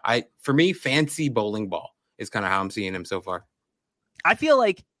for me, fancy bowling ball is kind of how I'm seeing him so far. I feel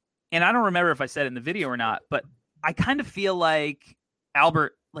like, and I don't remember if I said it in the video or not, but I kind of feel like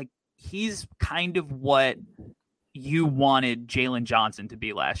Albert, like he's kind of what you wanted Jalen Johnson to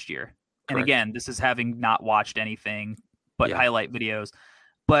be last year. Correct. And again, this is having not watched anything but highlight videos,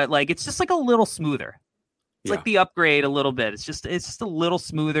 but like, it's just like a little smoother. It's like the upgrade a little bit. It's just a little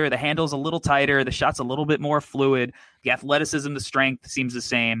smoother. The handle's a little tighter. The shot's a little bit more fluid. The athleticism, the strength seems the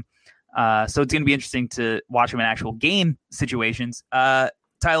same. So it's going to be interesting to watch him in actual game situations.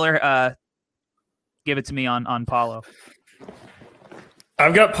 Tyler, give it to me on Paulo.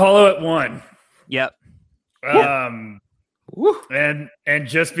 I've got Paulo at 1. Yep. And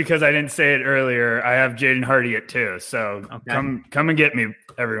just because I didn't say it earlier, I have Jaden Hardy at 2. So come and get me,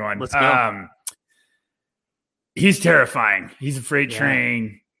 everyone. Let's go. He's terrifying. He's a freight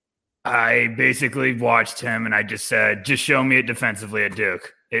train. I basically watched him and I just said, just show me it defensively at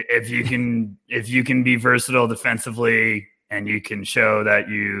Duke. If you can be versatile defensively and you can show that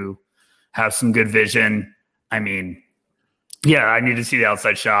you have some good vision. I mean, I need to see the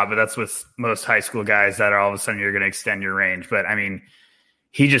outside shot, but that's with most high school guys that are all of a sudden you're going to extend your range. But I mean,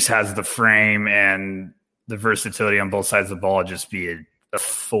 he just has the frame and the versatility on both sides of the ball, just be a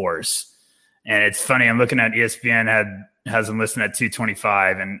force. And it's funny, I'm looking at ESPN has him listed at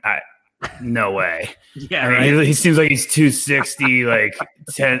 225, and no way. Yeah, I mean, he seems like he's 260, like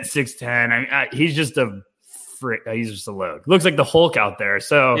 6'10". I mean, he's just a frick. He's just a load. Looks like the Hulk out there.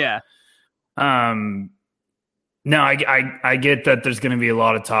 So no, I get that there's going to be a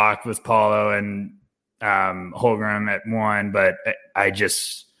lot of talk with Paulo and Holmgren at 1, but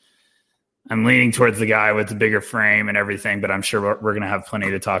I'm leaning towards the guy with the bigger frame and everything, but I'm sure we're going to have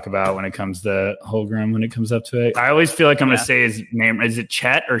plenty to talk about when it comes to Holmgren when it comes up to it. I always feel like I'm going to say his name. Is it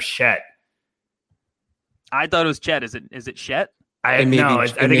Chet or Shet? I thought it was Chet. Is it Shet? I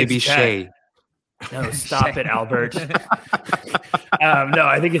think it's Shay. No, stop it, Albert. No,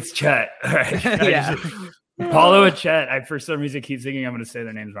 I think it's Chet. All right. Paulo and Chet, I for some reason keep thinking I'm going to say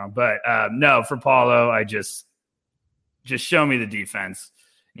their names wrong, but no, for Paulo, I just show me the defense,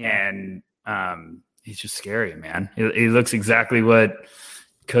 and he's just scary, man. He looks exactly what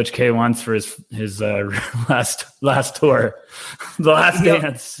Coach K wants for his last tour, the last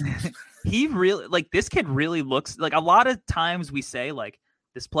dance. He really, like, this kid really looks like, a lot of times we say, like,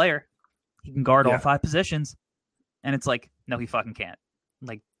 this player, he can guard all 5 positions, and it's like, no, he fucking can't.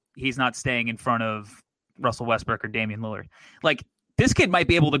 Like, he's not staying in front of Russell Westbrook or Damian Lillard. Like, this kid might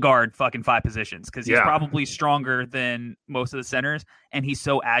be able to guard fucking 5 positions because he's probably stronger than most of the centers, and he's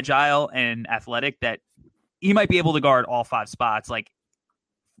so agile and athletic that he might be able to guard all 5 spots, like,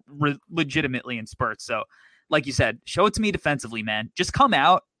 legitimately in spurts. So, like you said, show it to me defensively, man. Just come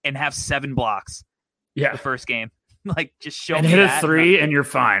out and have 7 blocks the first game. Like, just show and me hit that. a 3 and you're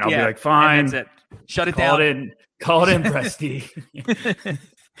fine. I'll be like, fine. That's it. Shut it down. Call it in, Presty.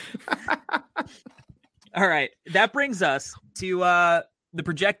 All right. That brings us to the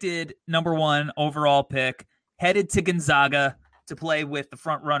projected number 1 overall pick, headed to Gonzaga to play with the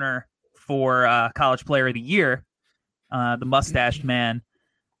front runner for College Player of the Year, the mustached man.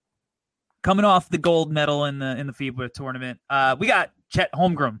 Coming off the gold medal in the FIBA tournament, we got Chet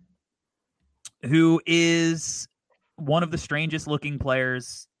Holmgren, who is one of the strangest looking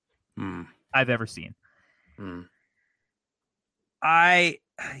players I've ever seen.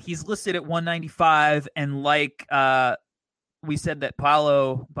 He's listed at 195, and like we said that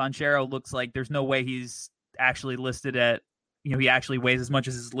Paolo Banchero looks like there's no way he's actually listed at, he actually weighs as much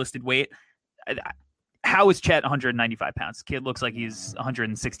as his listed weight. How is Chet 195 pounds? Kid looks like he's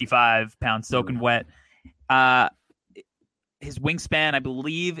 165 pounds, soaking wet. His wingspan, I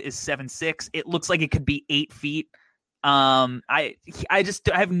believe, is 7'6". It looks like it could be 8 feet. I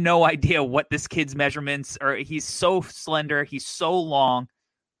have no idea what this kid's measurements are. He's so slender, he's so long,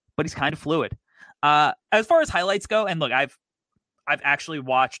 but he's kind of fluid. As far as highlights go, and look, I've actually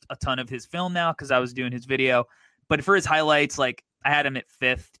watched a ton of his film now because I was doing his video. But for his highlights, like, I had him at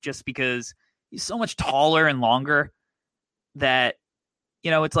 5th just because he's so much taller and longer that,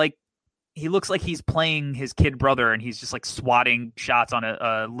 it's like he looks like he's playing his kid brother and he's just like swatting shots on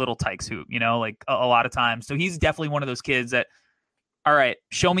a little Tykes hoop, like a lot of times. So he's definitely one of those kids that, all right,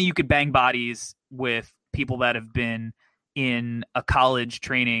 show me you could bang bodies with people that have been in a college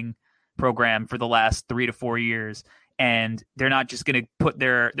training program for the last 3 to 4 years, and they're not just going to put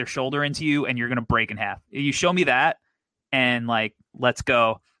their shoulder into you and you're going to break in half. You show me that, and like, let's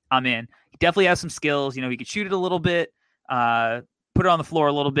go. I'm in. He definitely has some skills. He could shoot it a little bit, put it on the floor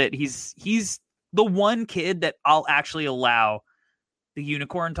a little bit. He's the one kid that I'll actually allow the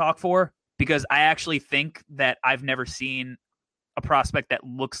unicorn talk for, because I actually think that I've never seen a prospect that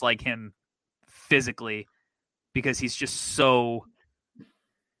looks like him physically, because he's just so,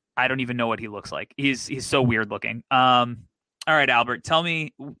 I don't even know what he looks like. He's so weird looking. All right, Albert, tell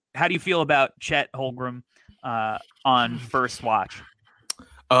me, how do you feel about Chet Holmgren on first watch?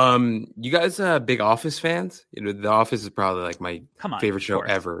 You guys big Office fans? The Office is probably like my favorite show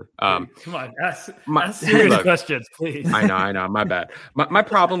ever. Come on, ask serious questions, please. I know. My bad. My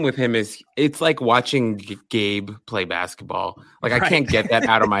problem with him is it's like watching Gabe play basketball. Like, I can't get that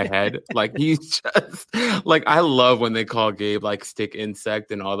out of my head. Like, he's just like, I love when they call Gabe like stick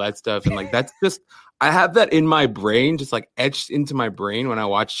insect and all that stuff, and like that's just, I have that in my brain, just like etched into my brain when I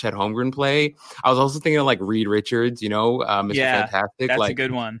watch Chet Holmgren play. I was also thinking of like Reed Richards, Mr. Fantastic. That's like, a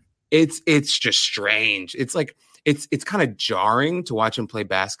good one. It's just strange. It's like it's kind of jarring to watch him play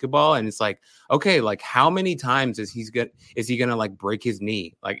basketball, and it's like, okay, like how many times is he gonna like break his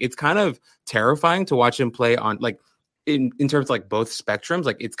knee? Like, it's kind of terrifying to watch him play on, like, in terms of like both spectrums.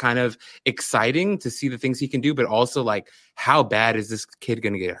 Like, it's kind of exciting to see the things he can do, but also like, how bad is this kid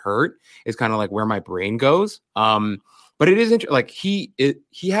going to get hurt is kind of like where my brain goes. But it is interesting. Like,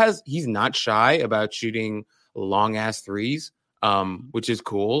 he's not shy about shooting long ass threes, which is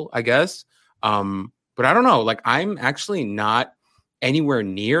cool, I guess. But I don't know, like, I'm actually not anywhere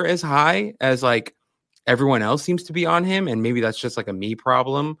near as high as like everyone else seems to be on him. And maybe that's just like a me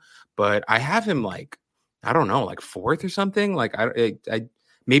problem, but I have him like, I don't know, like 4th or something. Like,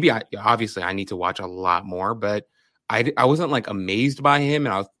 obviously I need to watch a lot more, but I wasn't like amazed by him,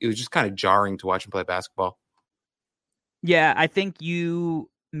 and it was just kind of jarring to watch him play basketball. Yeah, I think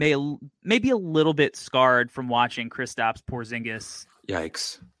you may be a little bit scarred from watching Kristaps Porzingis.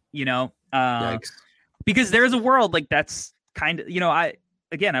 Yikes. Yikes. Because there's a world like that's kind of, I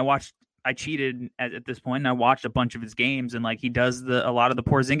cheated at this point, and I watched a bunch of his games, and like he does a lot of the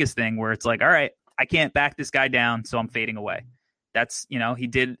Porzingis thing where it's like, all right, I can't back this guy down, so I'm fading away. That's, he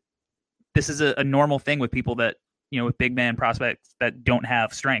did. This is a normal thing with people that, with big man prospects that don't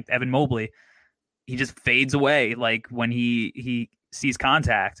have strength. Evan Mobley, he just fades away like when he sees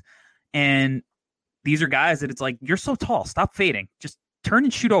contact. And these are guys that it's like, you're so tall, stop fading. Just turn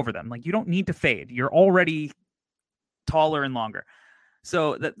and shoot over them. Like, you don't need to fade. You're already taller and longer.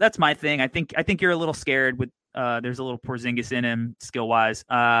 So that's my thing. I think you're a little scared with there's a little Porzingis in him skill wise.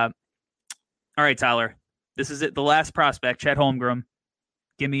 All right, Tyler, this is it. The last prospect, Chet Holmgren.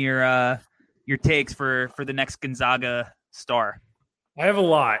 Give me your takes for the next Gonzaga star. I have a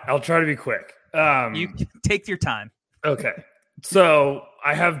lot. I'll try to be quick. You take your time. Okay. So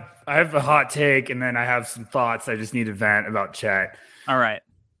I have a hot take, and then I have some thoughts I just need to vent about Chet. All right.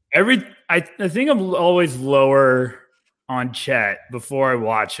 I think I'm always lower on Chet before I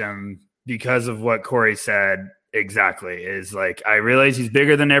watch him because of what Corey said exactly. Is like, I realize he's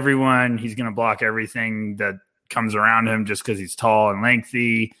bigger than everyone. He's going to block everything that comes around him just because he's tall and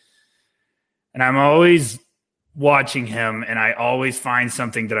lengthy. And I'm always watching him, and I always find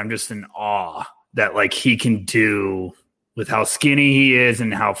something that I'm just in awe that like he can do with how skinny he is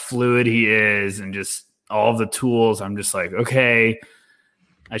and how fluid he is and just all of the tools. I'm just like, okay,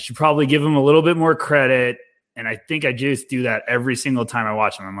 I should probably give him a little bit more credit. And I think I just do that every single time I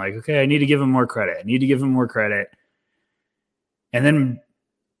watch him. I'm like, okay, I need to give him more credit. And then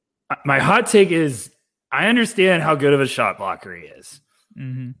my hot take is, I understand how good of a shot blocker he is.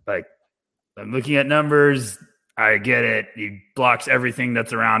 Mm-hmm. Like, I'm looking at numbers. I get it. He blocks everything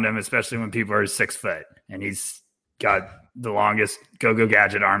that's around him, especially when people are 6 foot. And he's got the longest go-go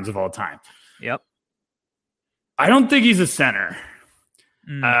gadget arms of all time. Yep. I don't think he's a center.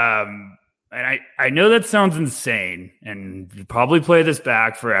 And I know that sounds insane, and you probably play this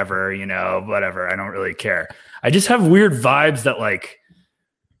back forever, whatever. I don't really care. I just have weird vibes that, like,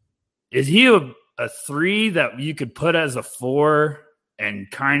 is he a 3 that you could put as a 4 and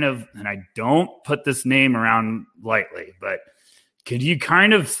kind of, and I don't put this name around lightly, but could you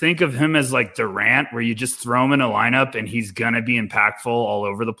kind of think of him as like Durant, where you just throw him in a lineup and he's going to be impactful all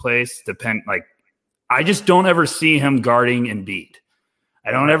over the place? I just don't ever see him guarding Embiid. I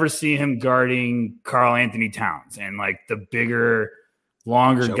don't ever see him guarding Karl Anthony Towns and like the bigger,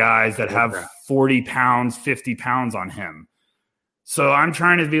 longer guys that have 40 pounds, 50 pounds on him. So I'm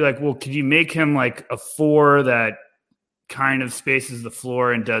trying to be like, well, could you make him like a 4 that kind of spaces the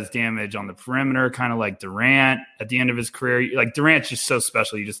floor and does damage on the perimeter, kind of like Durant at the end of his career? Like, Durant's just so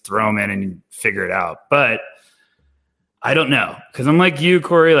special. You just throw him in and you figure it out. But I don't know, because I'm like you,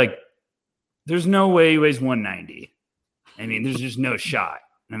 Corey, like, there's no way he weighs 190. I mean, there's just no shot.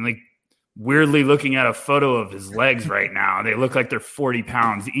 And I'm like weirdly looking at a photo of his legs right now. They look like they're 40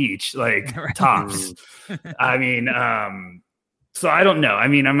 pounds each, like tops. I mean, so I don't know. I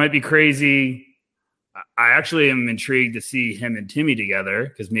mean, I might be crazy. I actually am intrigued to see him and Timmy together,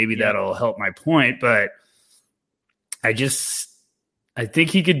 because maybe that'll help my point. But I think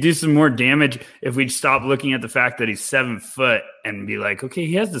he could do some more damage if we'd stop looking at the fact that he's 7 foot and be like, okay,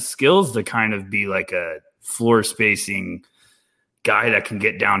 he has the skills to kind of be like a floor spacing guy that can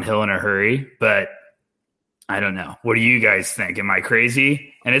get downhill in a hurry. But I don't know. What do you guys think? Am I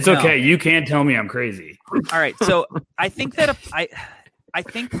crazy? And it's okay. You can't tell me I'm crazy. All right. So I think that I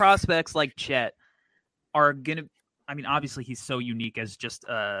think prospects like Chet are going to, I mean, obviously he's so unique as just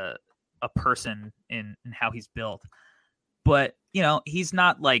a person in how he's built, but he's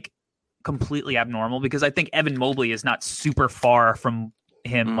not like completely abnormal, because I think Evan Mobley is not super far from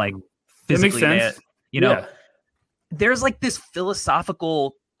him, like physically. That makes sense. There's like this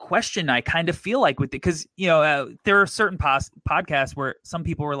philosophical question I kind of feel like with it, because there are certain podcasts where some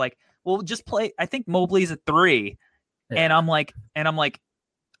people were like, well, just play, I think Mobley's a 3. And I'm like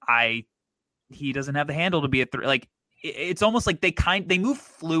he doesn't have the handle to be a 3. Like, it's almost like they move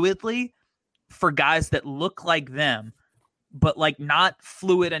fluidly for guys that look like them, but like not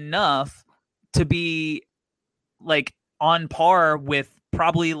fluid enough to be like on par with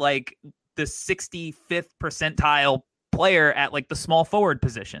probably like the 65th percentile player at like the small forward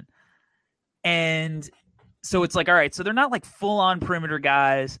position. And so it's like, all right, so they're not like full on perimeter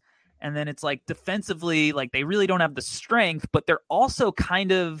guys. And then it's like defensively, like they really don't have the strength, but they're also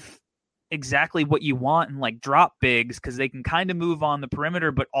kind of exactly what you want in like drop bigs, because they can kind of move on the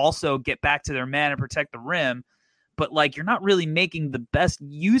perimeter, but also get back to their man and protect the rim. But like, you're not really making the best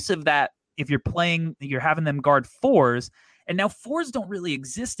use of that if you're having them guard 4s. And now 4s don't really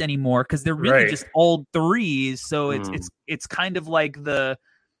exist anymore, because they're really just old 3s. So it's kind of like all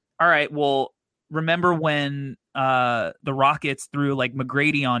right, well, remember when the Rockets threw like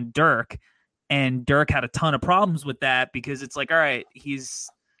McGrady on Dirk, and Dirk had a ton of problems with that, because it's like, all right,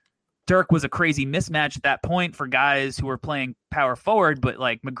 Dirk was a crazy mismatch at that point for guys who were playing power forward, but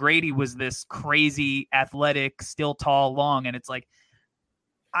like McGrady was this crazy athletic, still tall, long. And it's like,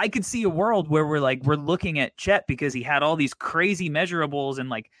 I could see a world where we're looking at Chet because he had all these crazy measurables and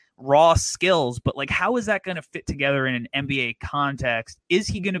like raw skills, but like, how is that going to fit together in an NBA context? Is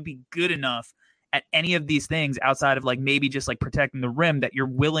he going to be good enough at any of these things outside of like maybe just like protecting the rim that you're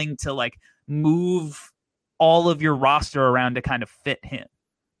willing to like move all of your roster around to kind of fit him?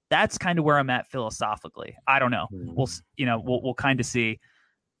 That's kind of where I'm at philosophically. I don't know. We'll kind of see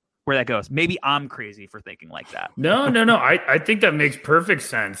where that goes. Maybe I'm crazy for thinking like that. No. I think that makes perfect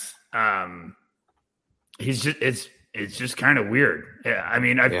sense. It's just kind of weird. Yeah, I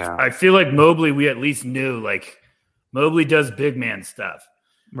mean, I feel like Mobley, we at least knew like Mobley does big man stuff.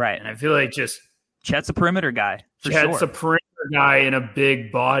 Right. And I feel like just Chet's a perimeter guy. Chet's a perimeter guy in a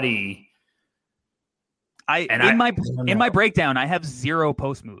big body. In my breakdown, I have 0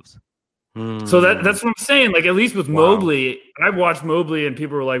 post moves. So that's what I'm saying. Like, at least with Mobley, I've watched Mobley and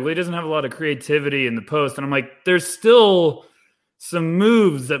people were like, well, he doesn't have a lot of creativity in the post. And I'm like, there's still some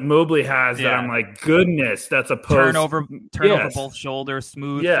moves that Mobley has that I'm like, goodness, that's a post. Turn over both shoulders,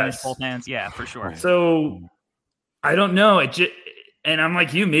 smooth, finish both hands. Yeah, for sure. So I don't know. And I'm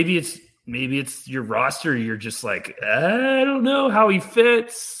like you, maybe it's your roster. You're just like, I don't know how he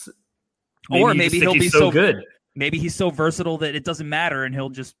fits. Maybe he'll be so good. Maybe he's so versatile that it doesn't matter, and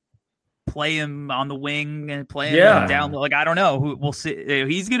he'll just play him on the wing and play him down. Like, I don't know. We'll see.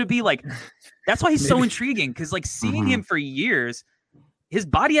 He's going to be like, that's why he's so intriguing. Because like seeing him for years, his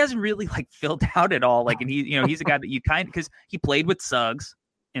body hasn't really like filled out at all. Like, and he's a guy that you because he played with Suggs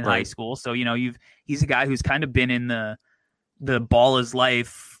in high school. So, he's a guy who's kind of been in the ball is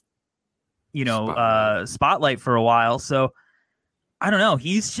life, spotlight for a while. So I don't know.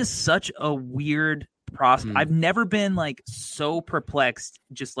 He's just such a weird prospect. I've never been like so perplexed.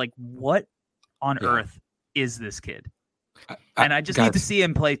 Just like, what on earth is this kid? And I just need to see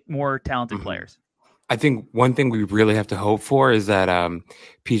him play more talented players. I think one thing we really have to hope for is that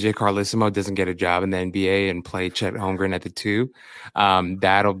PJ Carlesimo doesn't get a job in the NBA and play Chet Holmgren at the 2.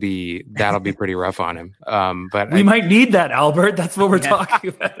 That'll be pretty rough on him. But we might need that, Albert. That's what we're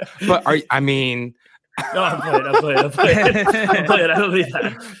talking about. But no, I'm playing. I don't need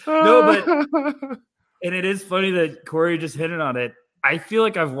that. No, but and it is funny that Corey just hit it on it. I feel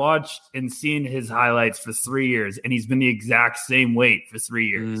like I've watched and seen his highlights for 3 years, and he's been the exact same weight for 3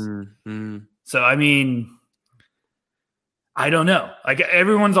 years. So, I mean, I don't know. Like,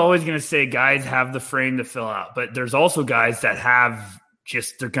 everyone's always going to say guys have the frame to fill out, but there's also guys that have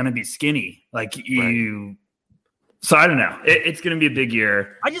they're going to be skinny. Like you. Right. So I don't know. It's going to be a big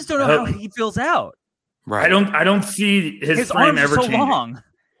year. I just don't know how he fills out. Right. I don't see his frame arms ever so changing. Long.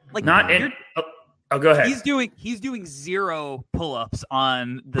 Like, go ahead. He's doing 0 pull-ups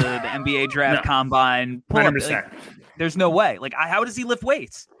on the NBA draft combine. 100%. Like, there's no way. Like, how does he lift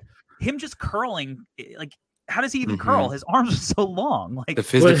weights? Him just curling, like, how does he even curl? His arms are so long. Like, the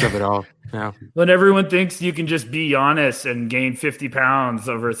physics of it all. Yeah. When everyone thinks you can just be Giannis and gain 50 pounds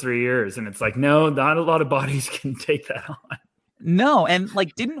over 3 years, and it's like, no, not a lot of bodies can take that on. No, and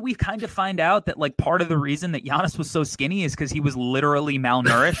like, didn't we kind of find out that like part of the reason that Giannis was so skinny is because he was literally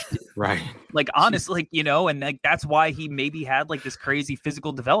malnourished? Right. Like, honestly, and like that's why he maybe had like this crazy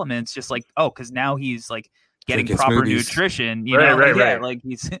physical development. It's just like, because now he's like getting proper nutrition. Right. Like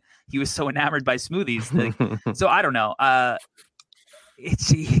he was so enamored by smoothies. Like, so I don't know.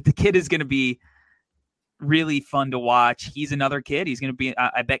 The kid is going to be really fun to watch. He's another kid. He's going to be,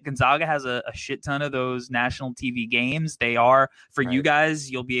 I bet Gonzaga has a shit ton of those national TV games. They are for you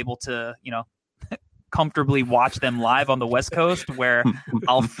guys. You'll be able to, comfortably watch them live on the West Coast where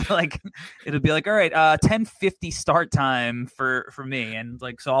I'll like, it'll be like, all right, 10:50 start time for me. And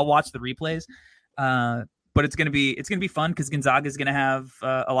like, so I'll watch the replays. But it's going to be fun because Gonzaga is going to have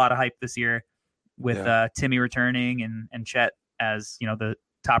a lot of hype this year with Timmy returning and Chet as, the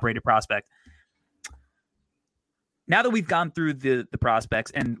top rated prospect. Now that we've gone through the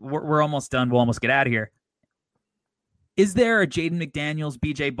prospects and we're almost done, we'll almost get out of here. Is there a Jaden McDaniels,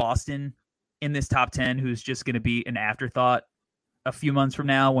 BJ Boston in this top 10 who's just going to be an afterthought a few months from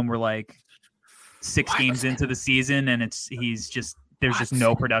now when we're like 6 games into the season and there's just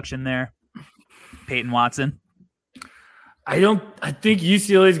no production there? Peyton Watson. I think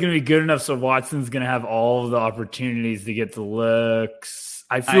UCLA is going to be good enough so Watson's going to have all of the opportunities to get the looks.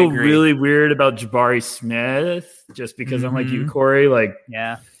 I feel really weird about Jabari Smith just because I'm like you, Corey. Like,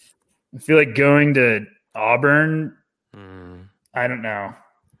 I feel like going to Auburn. I don't know.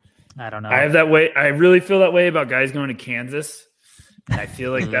 I have that way. I really feel that way about guys going to Kansas. And I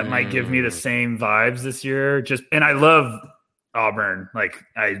feel like that might give me the same vibes this year. And I love Auburn. Like,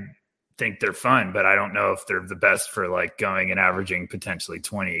 I think they're fun, but I don't know if they're the best for like going and averaging potentially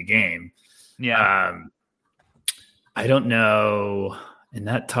 20 a game. Yeah. I don't know. In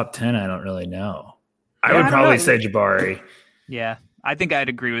that top 10, I don't really know. I would probably say Jabari. Yeah, I think I'd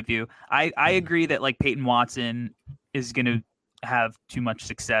agree with you. I agree that like Peyton Watson is going to have too much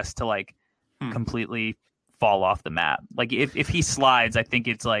success to like completely fall off the map. Like if he slides, I think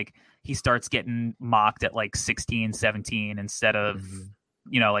it's like he starts getting mocked at like 16, 17 instead of,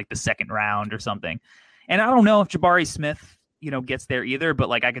 like the second round or something. And I don't know if Jabari Smith, gets there either, but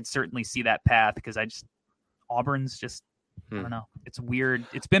like I could certainly see that path because Auburn's just, I don't know. It's weird.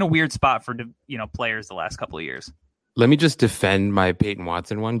 It's been a weird spot for, players the last couple of years. Let me just defend my Peyton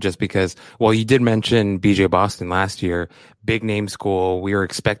Watson one just because, well, you did mention BJ Boston last year, big name school. We were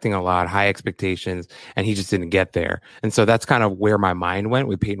expecting a lot, high expectations, and he just didn't get there. And so that's kind of where my mind went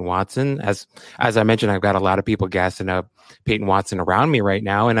with Peyton Watson. As I mentioned, I've got a lot of people gassing up Peyton Watson around me right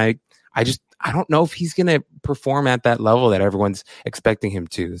now. And I don't know if he's going to perform at that level that everyone's expecting him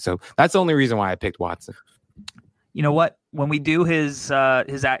to. So that's the only reason why I picked Watson. You know what? When we do his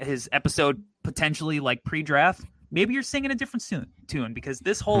episode potentially like pre-draft, maybe you're singing a different tune because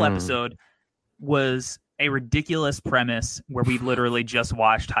this whole episode was a ridiculous premise where we literally just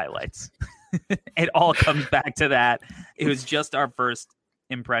watched highlights. It all comes back to that. It was just our first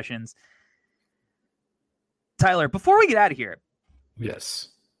impressions. Tyler, before we get out of here. Yes.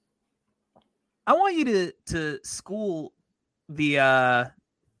 I want you to school the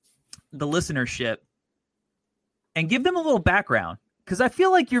listenership and give them a little background because I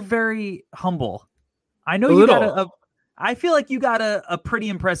feel like you're very humble. I know I feel like you got a pretty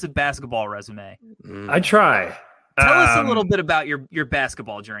impressive basketball resume. I try. Tell us a little bit about your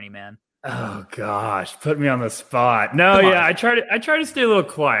basketball journey, man. Oh gosh, put me on the spot. No, yeah, I try to stay a little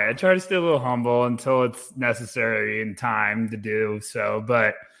quiet. I try to stay a little humble until it's necessary and time to do so.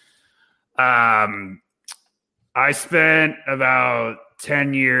 But I spent about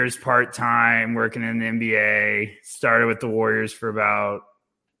 10 years part-time working in the NBA. Started with the Warriors for about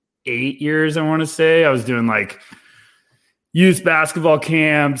 8 years, I want to say. I was doing like youth basketball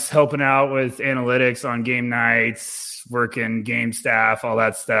camps, helping out with analytics on game nights, working game staff, all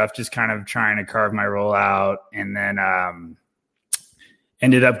that stuff, just kind of trying to carve my role out. And then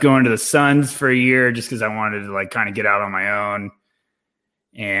ended up going to the Suns for a year just because I wanted to like kind of get out on my own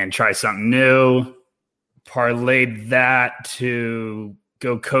and try something new. Parlayed that to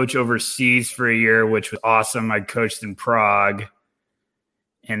go coach overseas for a year, which was awesome. I coached in Prague.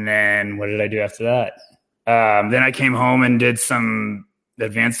 And then what did I do after that? Then I came home and did some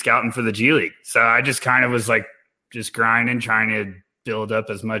advanced scouting for the G League. So I just kind of was like just grinding, trying to build up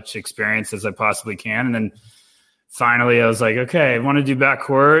as much experience as I possibly can. And then finally I was like, okay, I want to do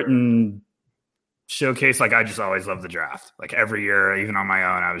backcourt and showcase. Like I just always loved the draft. Like every year, even on my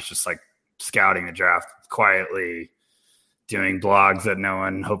own, I was just like scouting the draft quietly, doing blogs that no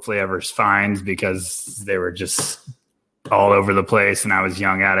one hopefully ever finds because they were just all over the place and I was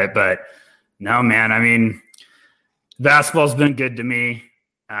young at it. But no, man, I mean, basketball's been good to me.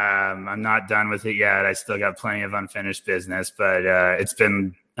 I'm not done with it yet. I still got plenty of unfinished business, but it's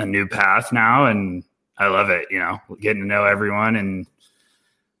been a new path now and I love it, getting to know everyone. And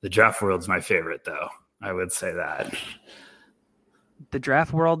the draft world's my favorite though. I would say that. The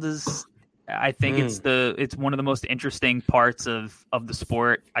draft world is, I think it's one of the most interesting parts of the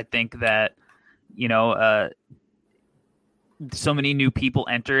sport. I think that, so many new people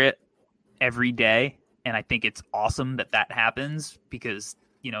enter it every day. And I think it's awesome that happens because,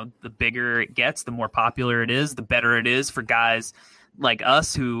 the bigger it gets, the more popular it is, the better it is for guys like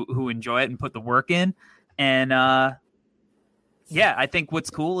us who enjoy it and put the work in. And, I think what's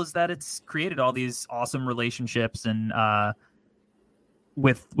cool is that it's created all these awesome relationships and,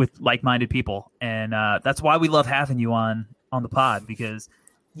 with like-minded people. And, that's why we love having you on the pod because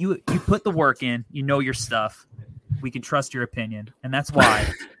you put the work in, your stuff. We can trust your opinion. And that's why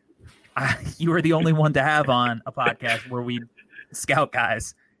you are the only one to have on a podcast where we scout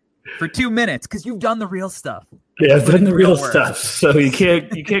guys for 2 minutes because you've done the real stuff. Yeah, I've done the real stuff. So you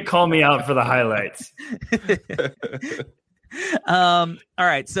can't call me out for the highlights. All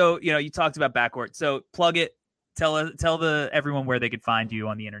right. So, you talked about backcourt. So plug it. Tell everyone where they could find you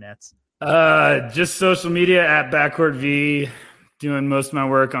on the internets. Just social media at Backcourt V. Doing most of my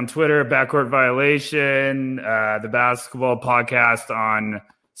work on Twitter, Backcourt Violation, the basketball podcast on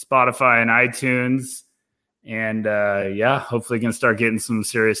Spotify and iTunes. And hopefully going to start getting some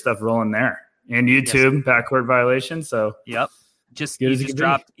serious stuff rolling there. And YouTube, yes. Backcourt Violation. So yep. You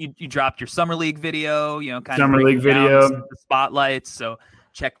dropped your Summer League video, kind Summer of League video, the spotlights. So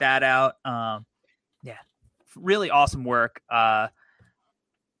check that out. Really awesome work. One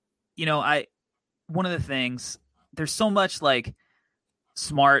of the things, there's so much like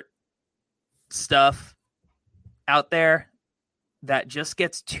smart stuff out there that just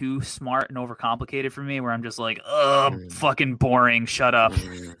gets too smart and overcomplicated for me, where I'm just like, fucking boring. Shut up.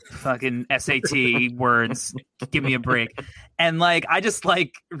 Fucking SAT words. Give me a break. And like, I just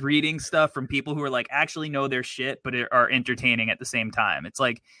like reading stuff from people who are like actually know their shit, but are entertaining at the same time. It's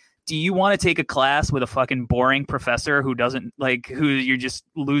like, do you want to take a class with a fucking boring professor who doesn't like, who you're just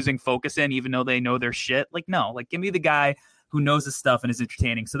losing focus in, even though they know their shit? Like, no, like give me the guy who knows his stuff and is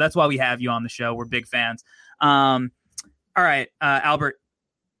entertaining. So that's why we have you on the show. We're big fans. All right, Albert,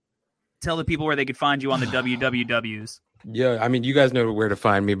 tell the people where they could find you on the WWWs. Yeah, I mean, you guys know where to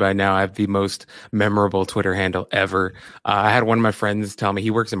find me by now. I have the most memorable Twitter handle ever. I had one of my friends tell me, he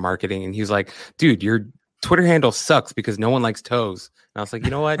works in marketing, and he was like, dude, your Twitter handle sucks because no one likes toes. And I was like,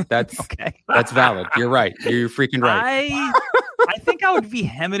 you know what? That's okay. That's valid. You're right. You're freaking right. I think I would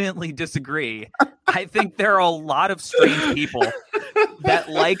vehemently disagree. I think there are a lot of strange people that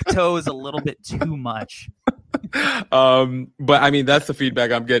like toes a little bit too much. But I mean, that's the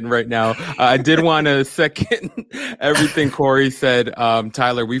feedback I'm getting right now. I did want to second everything Corey said.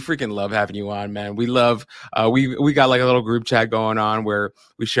 Tyler, we freaking love having you on, man. We love, we got like a little group chat going on where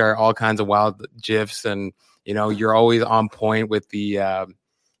we share all kinds of wild GIFs, and, you know, you're always on point with the,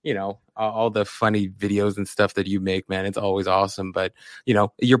 you know, all the funny videos and stuff that you make, man. It's always awesome. But, you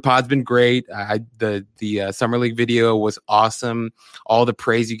know, your pod's been great. The Summer League video was awesome. All the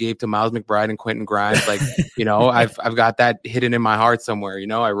praise you gave to Miles McBride and Quentin Grimes, like, you know, I've got that hidden in my heart somewhere. You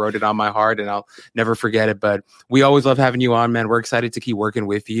know, I wrote it on my heart and I'll never forget it. But we always love having you on, man. We're excited to keep working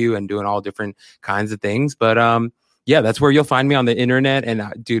with you and doing all different kinds of things. But yeah, that's where you'll find me on the internet. And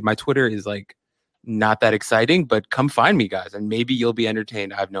dude, my Twitter is like not that exciting, but come find me, guys, and maybe you'll be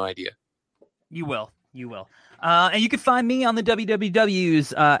entertained. I have no idea. You will. And you can find me on the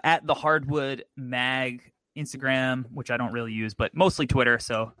WWWs at the Hardwood Mag Instagram, which I don't really use, but mostly Twitter.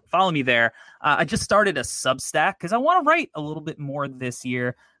 So follow me there. I just started a Substack because I want to write a little bit more this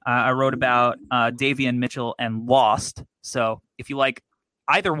year. I wrote about Davian Mitchell and Lost. So if you like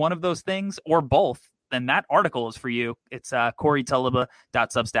either one of those things or both, then that article is for you. It's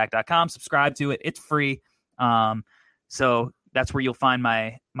CoreyTulliba.substack.com. Subscribe to it. It's free. So that's where you'll find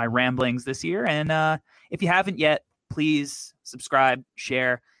my ramblings this year. And if you haven't yet, please subscribe,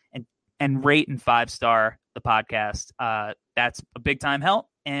 share, and rate and 5-star the podcast. That's a big time help.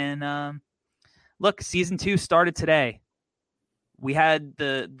 And look, season 2 started today. We had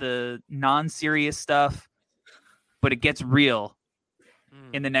the non-serious stuff, but it gets real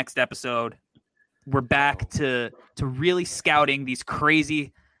in the next episode. We're back to really scouting these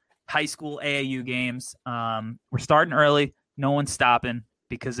crazy high school AAU games. We're starting early. No one's stopping,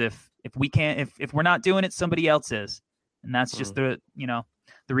 because if we're not doing it, somebody else is. And that's just the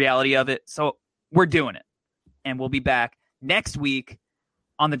reality of it. So we're doing it. And we'll be back next week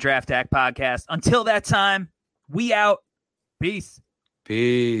on the Draft Act podcast. Until that time, we out. Peace.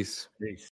 Peace.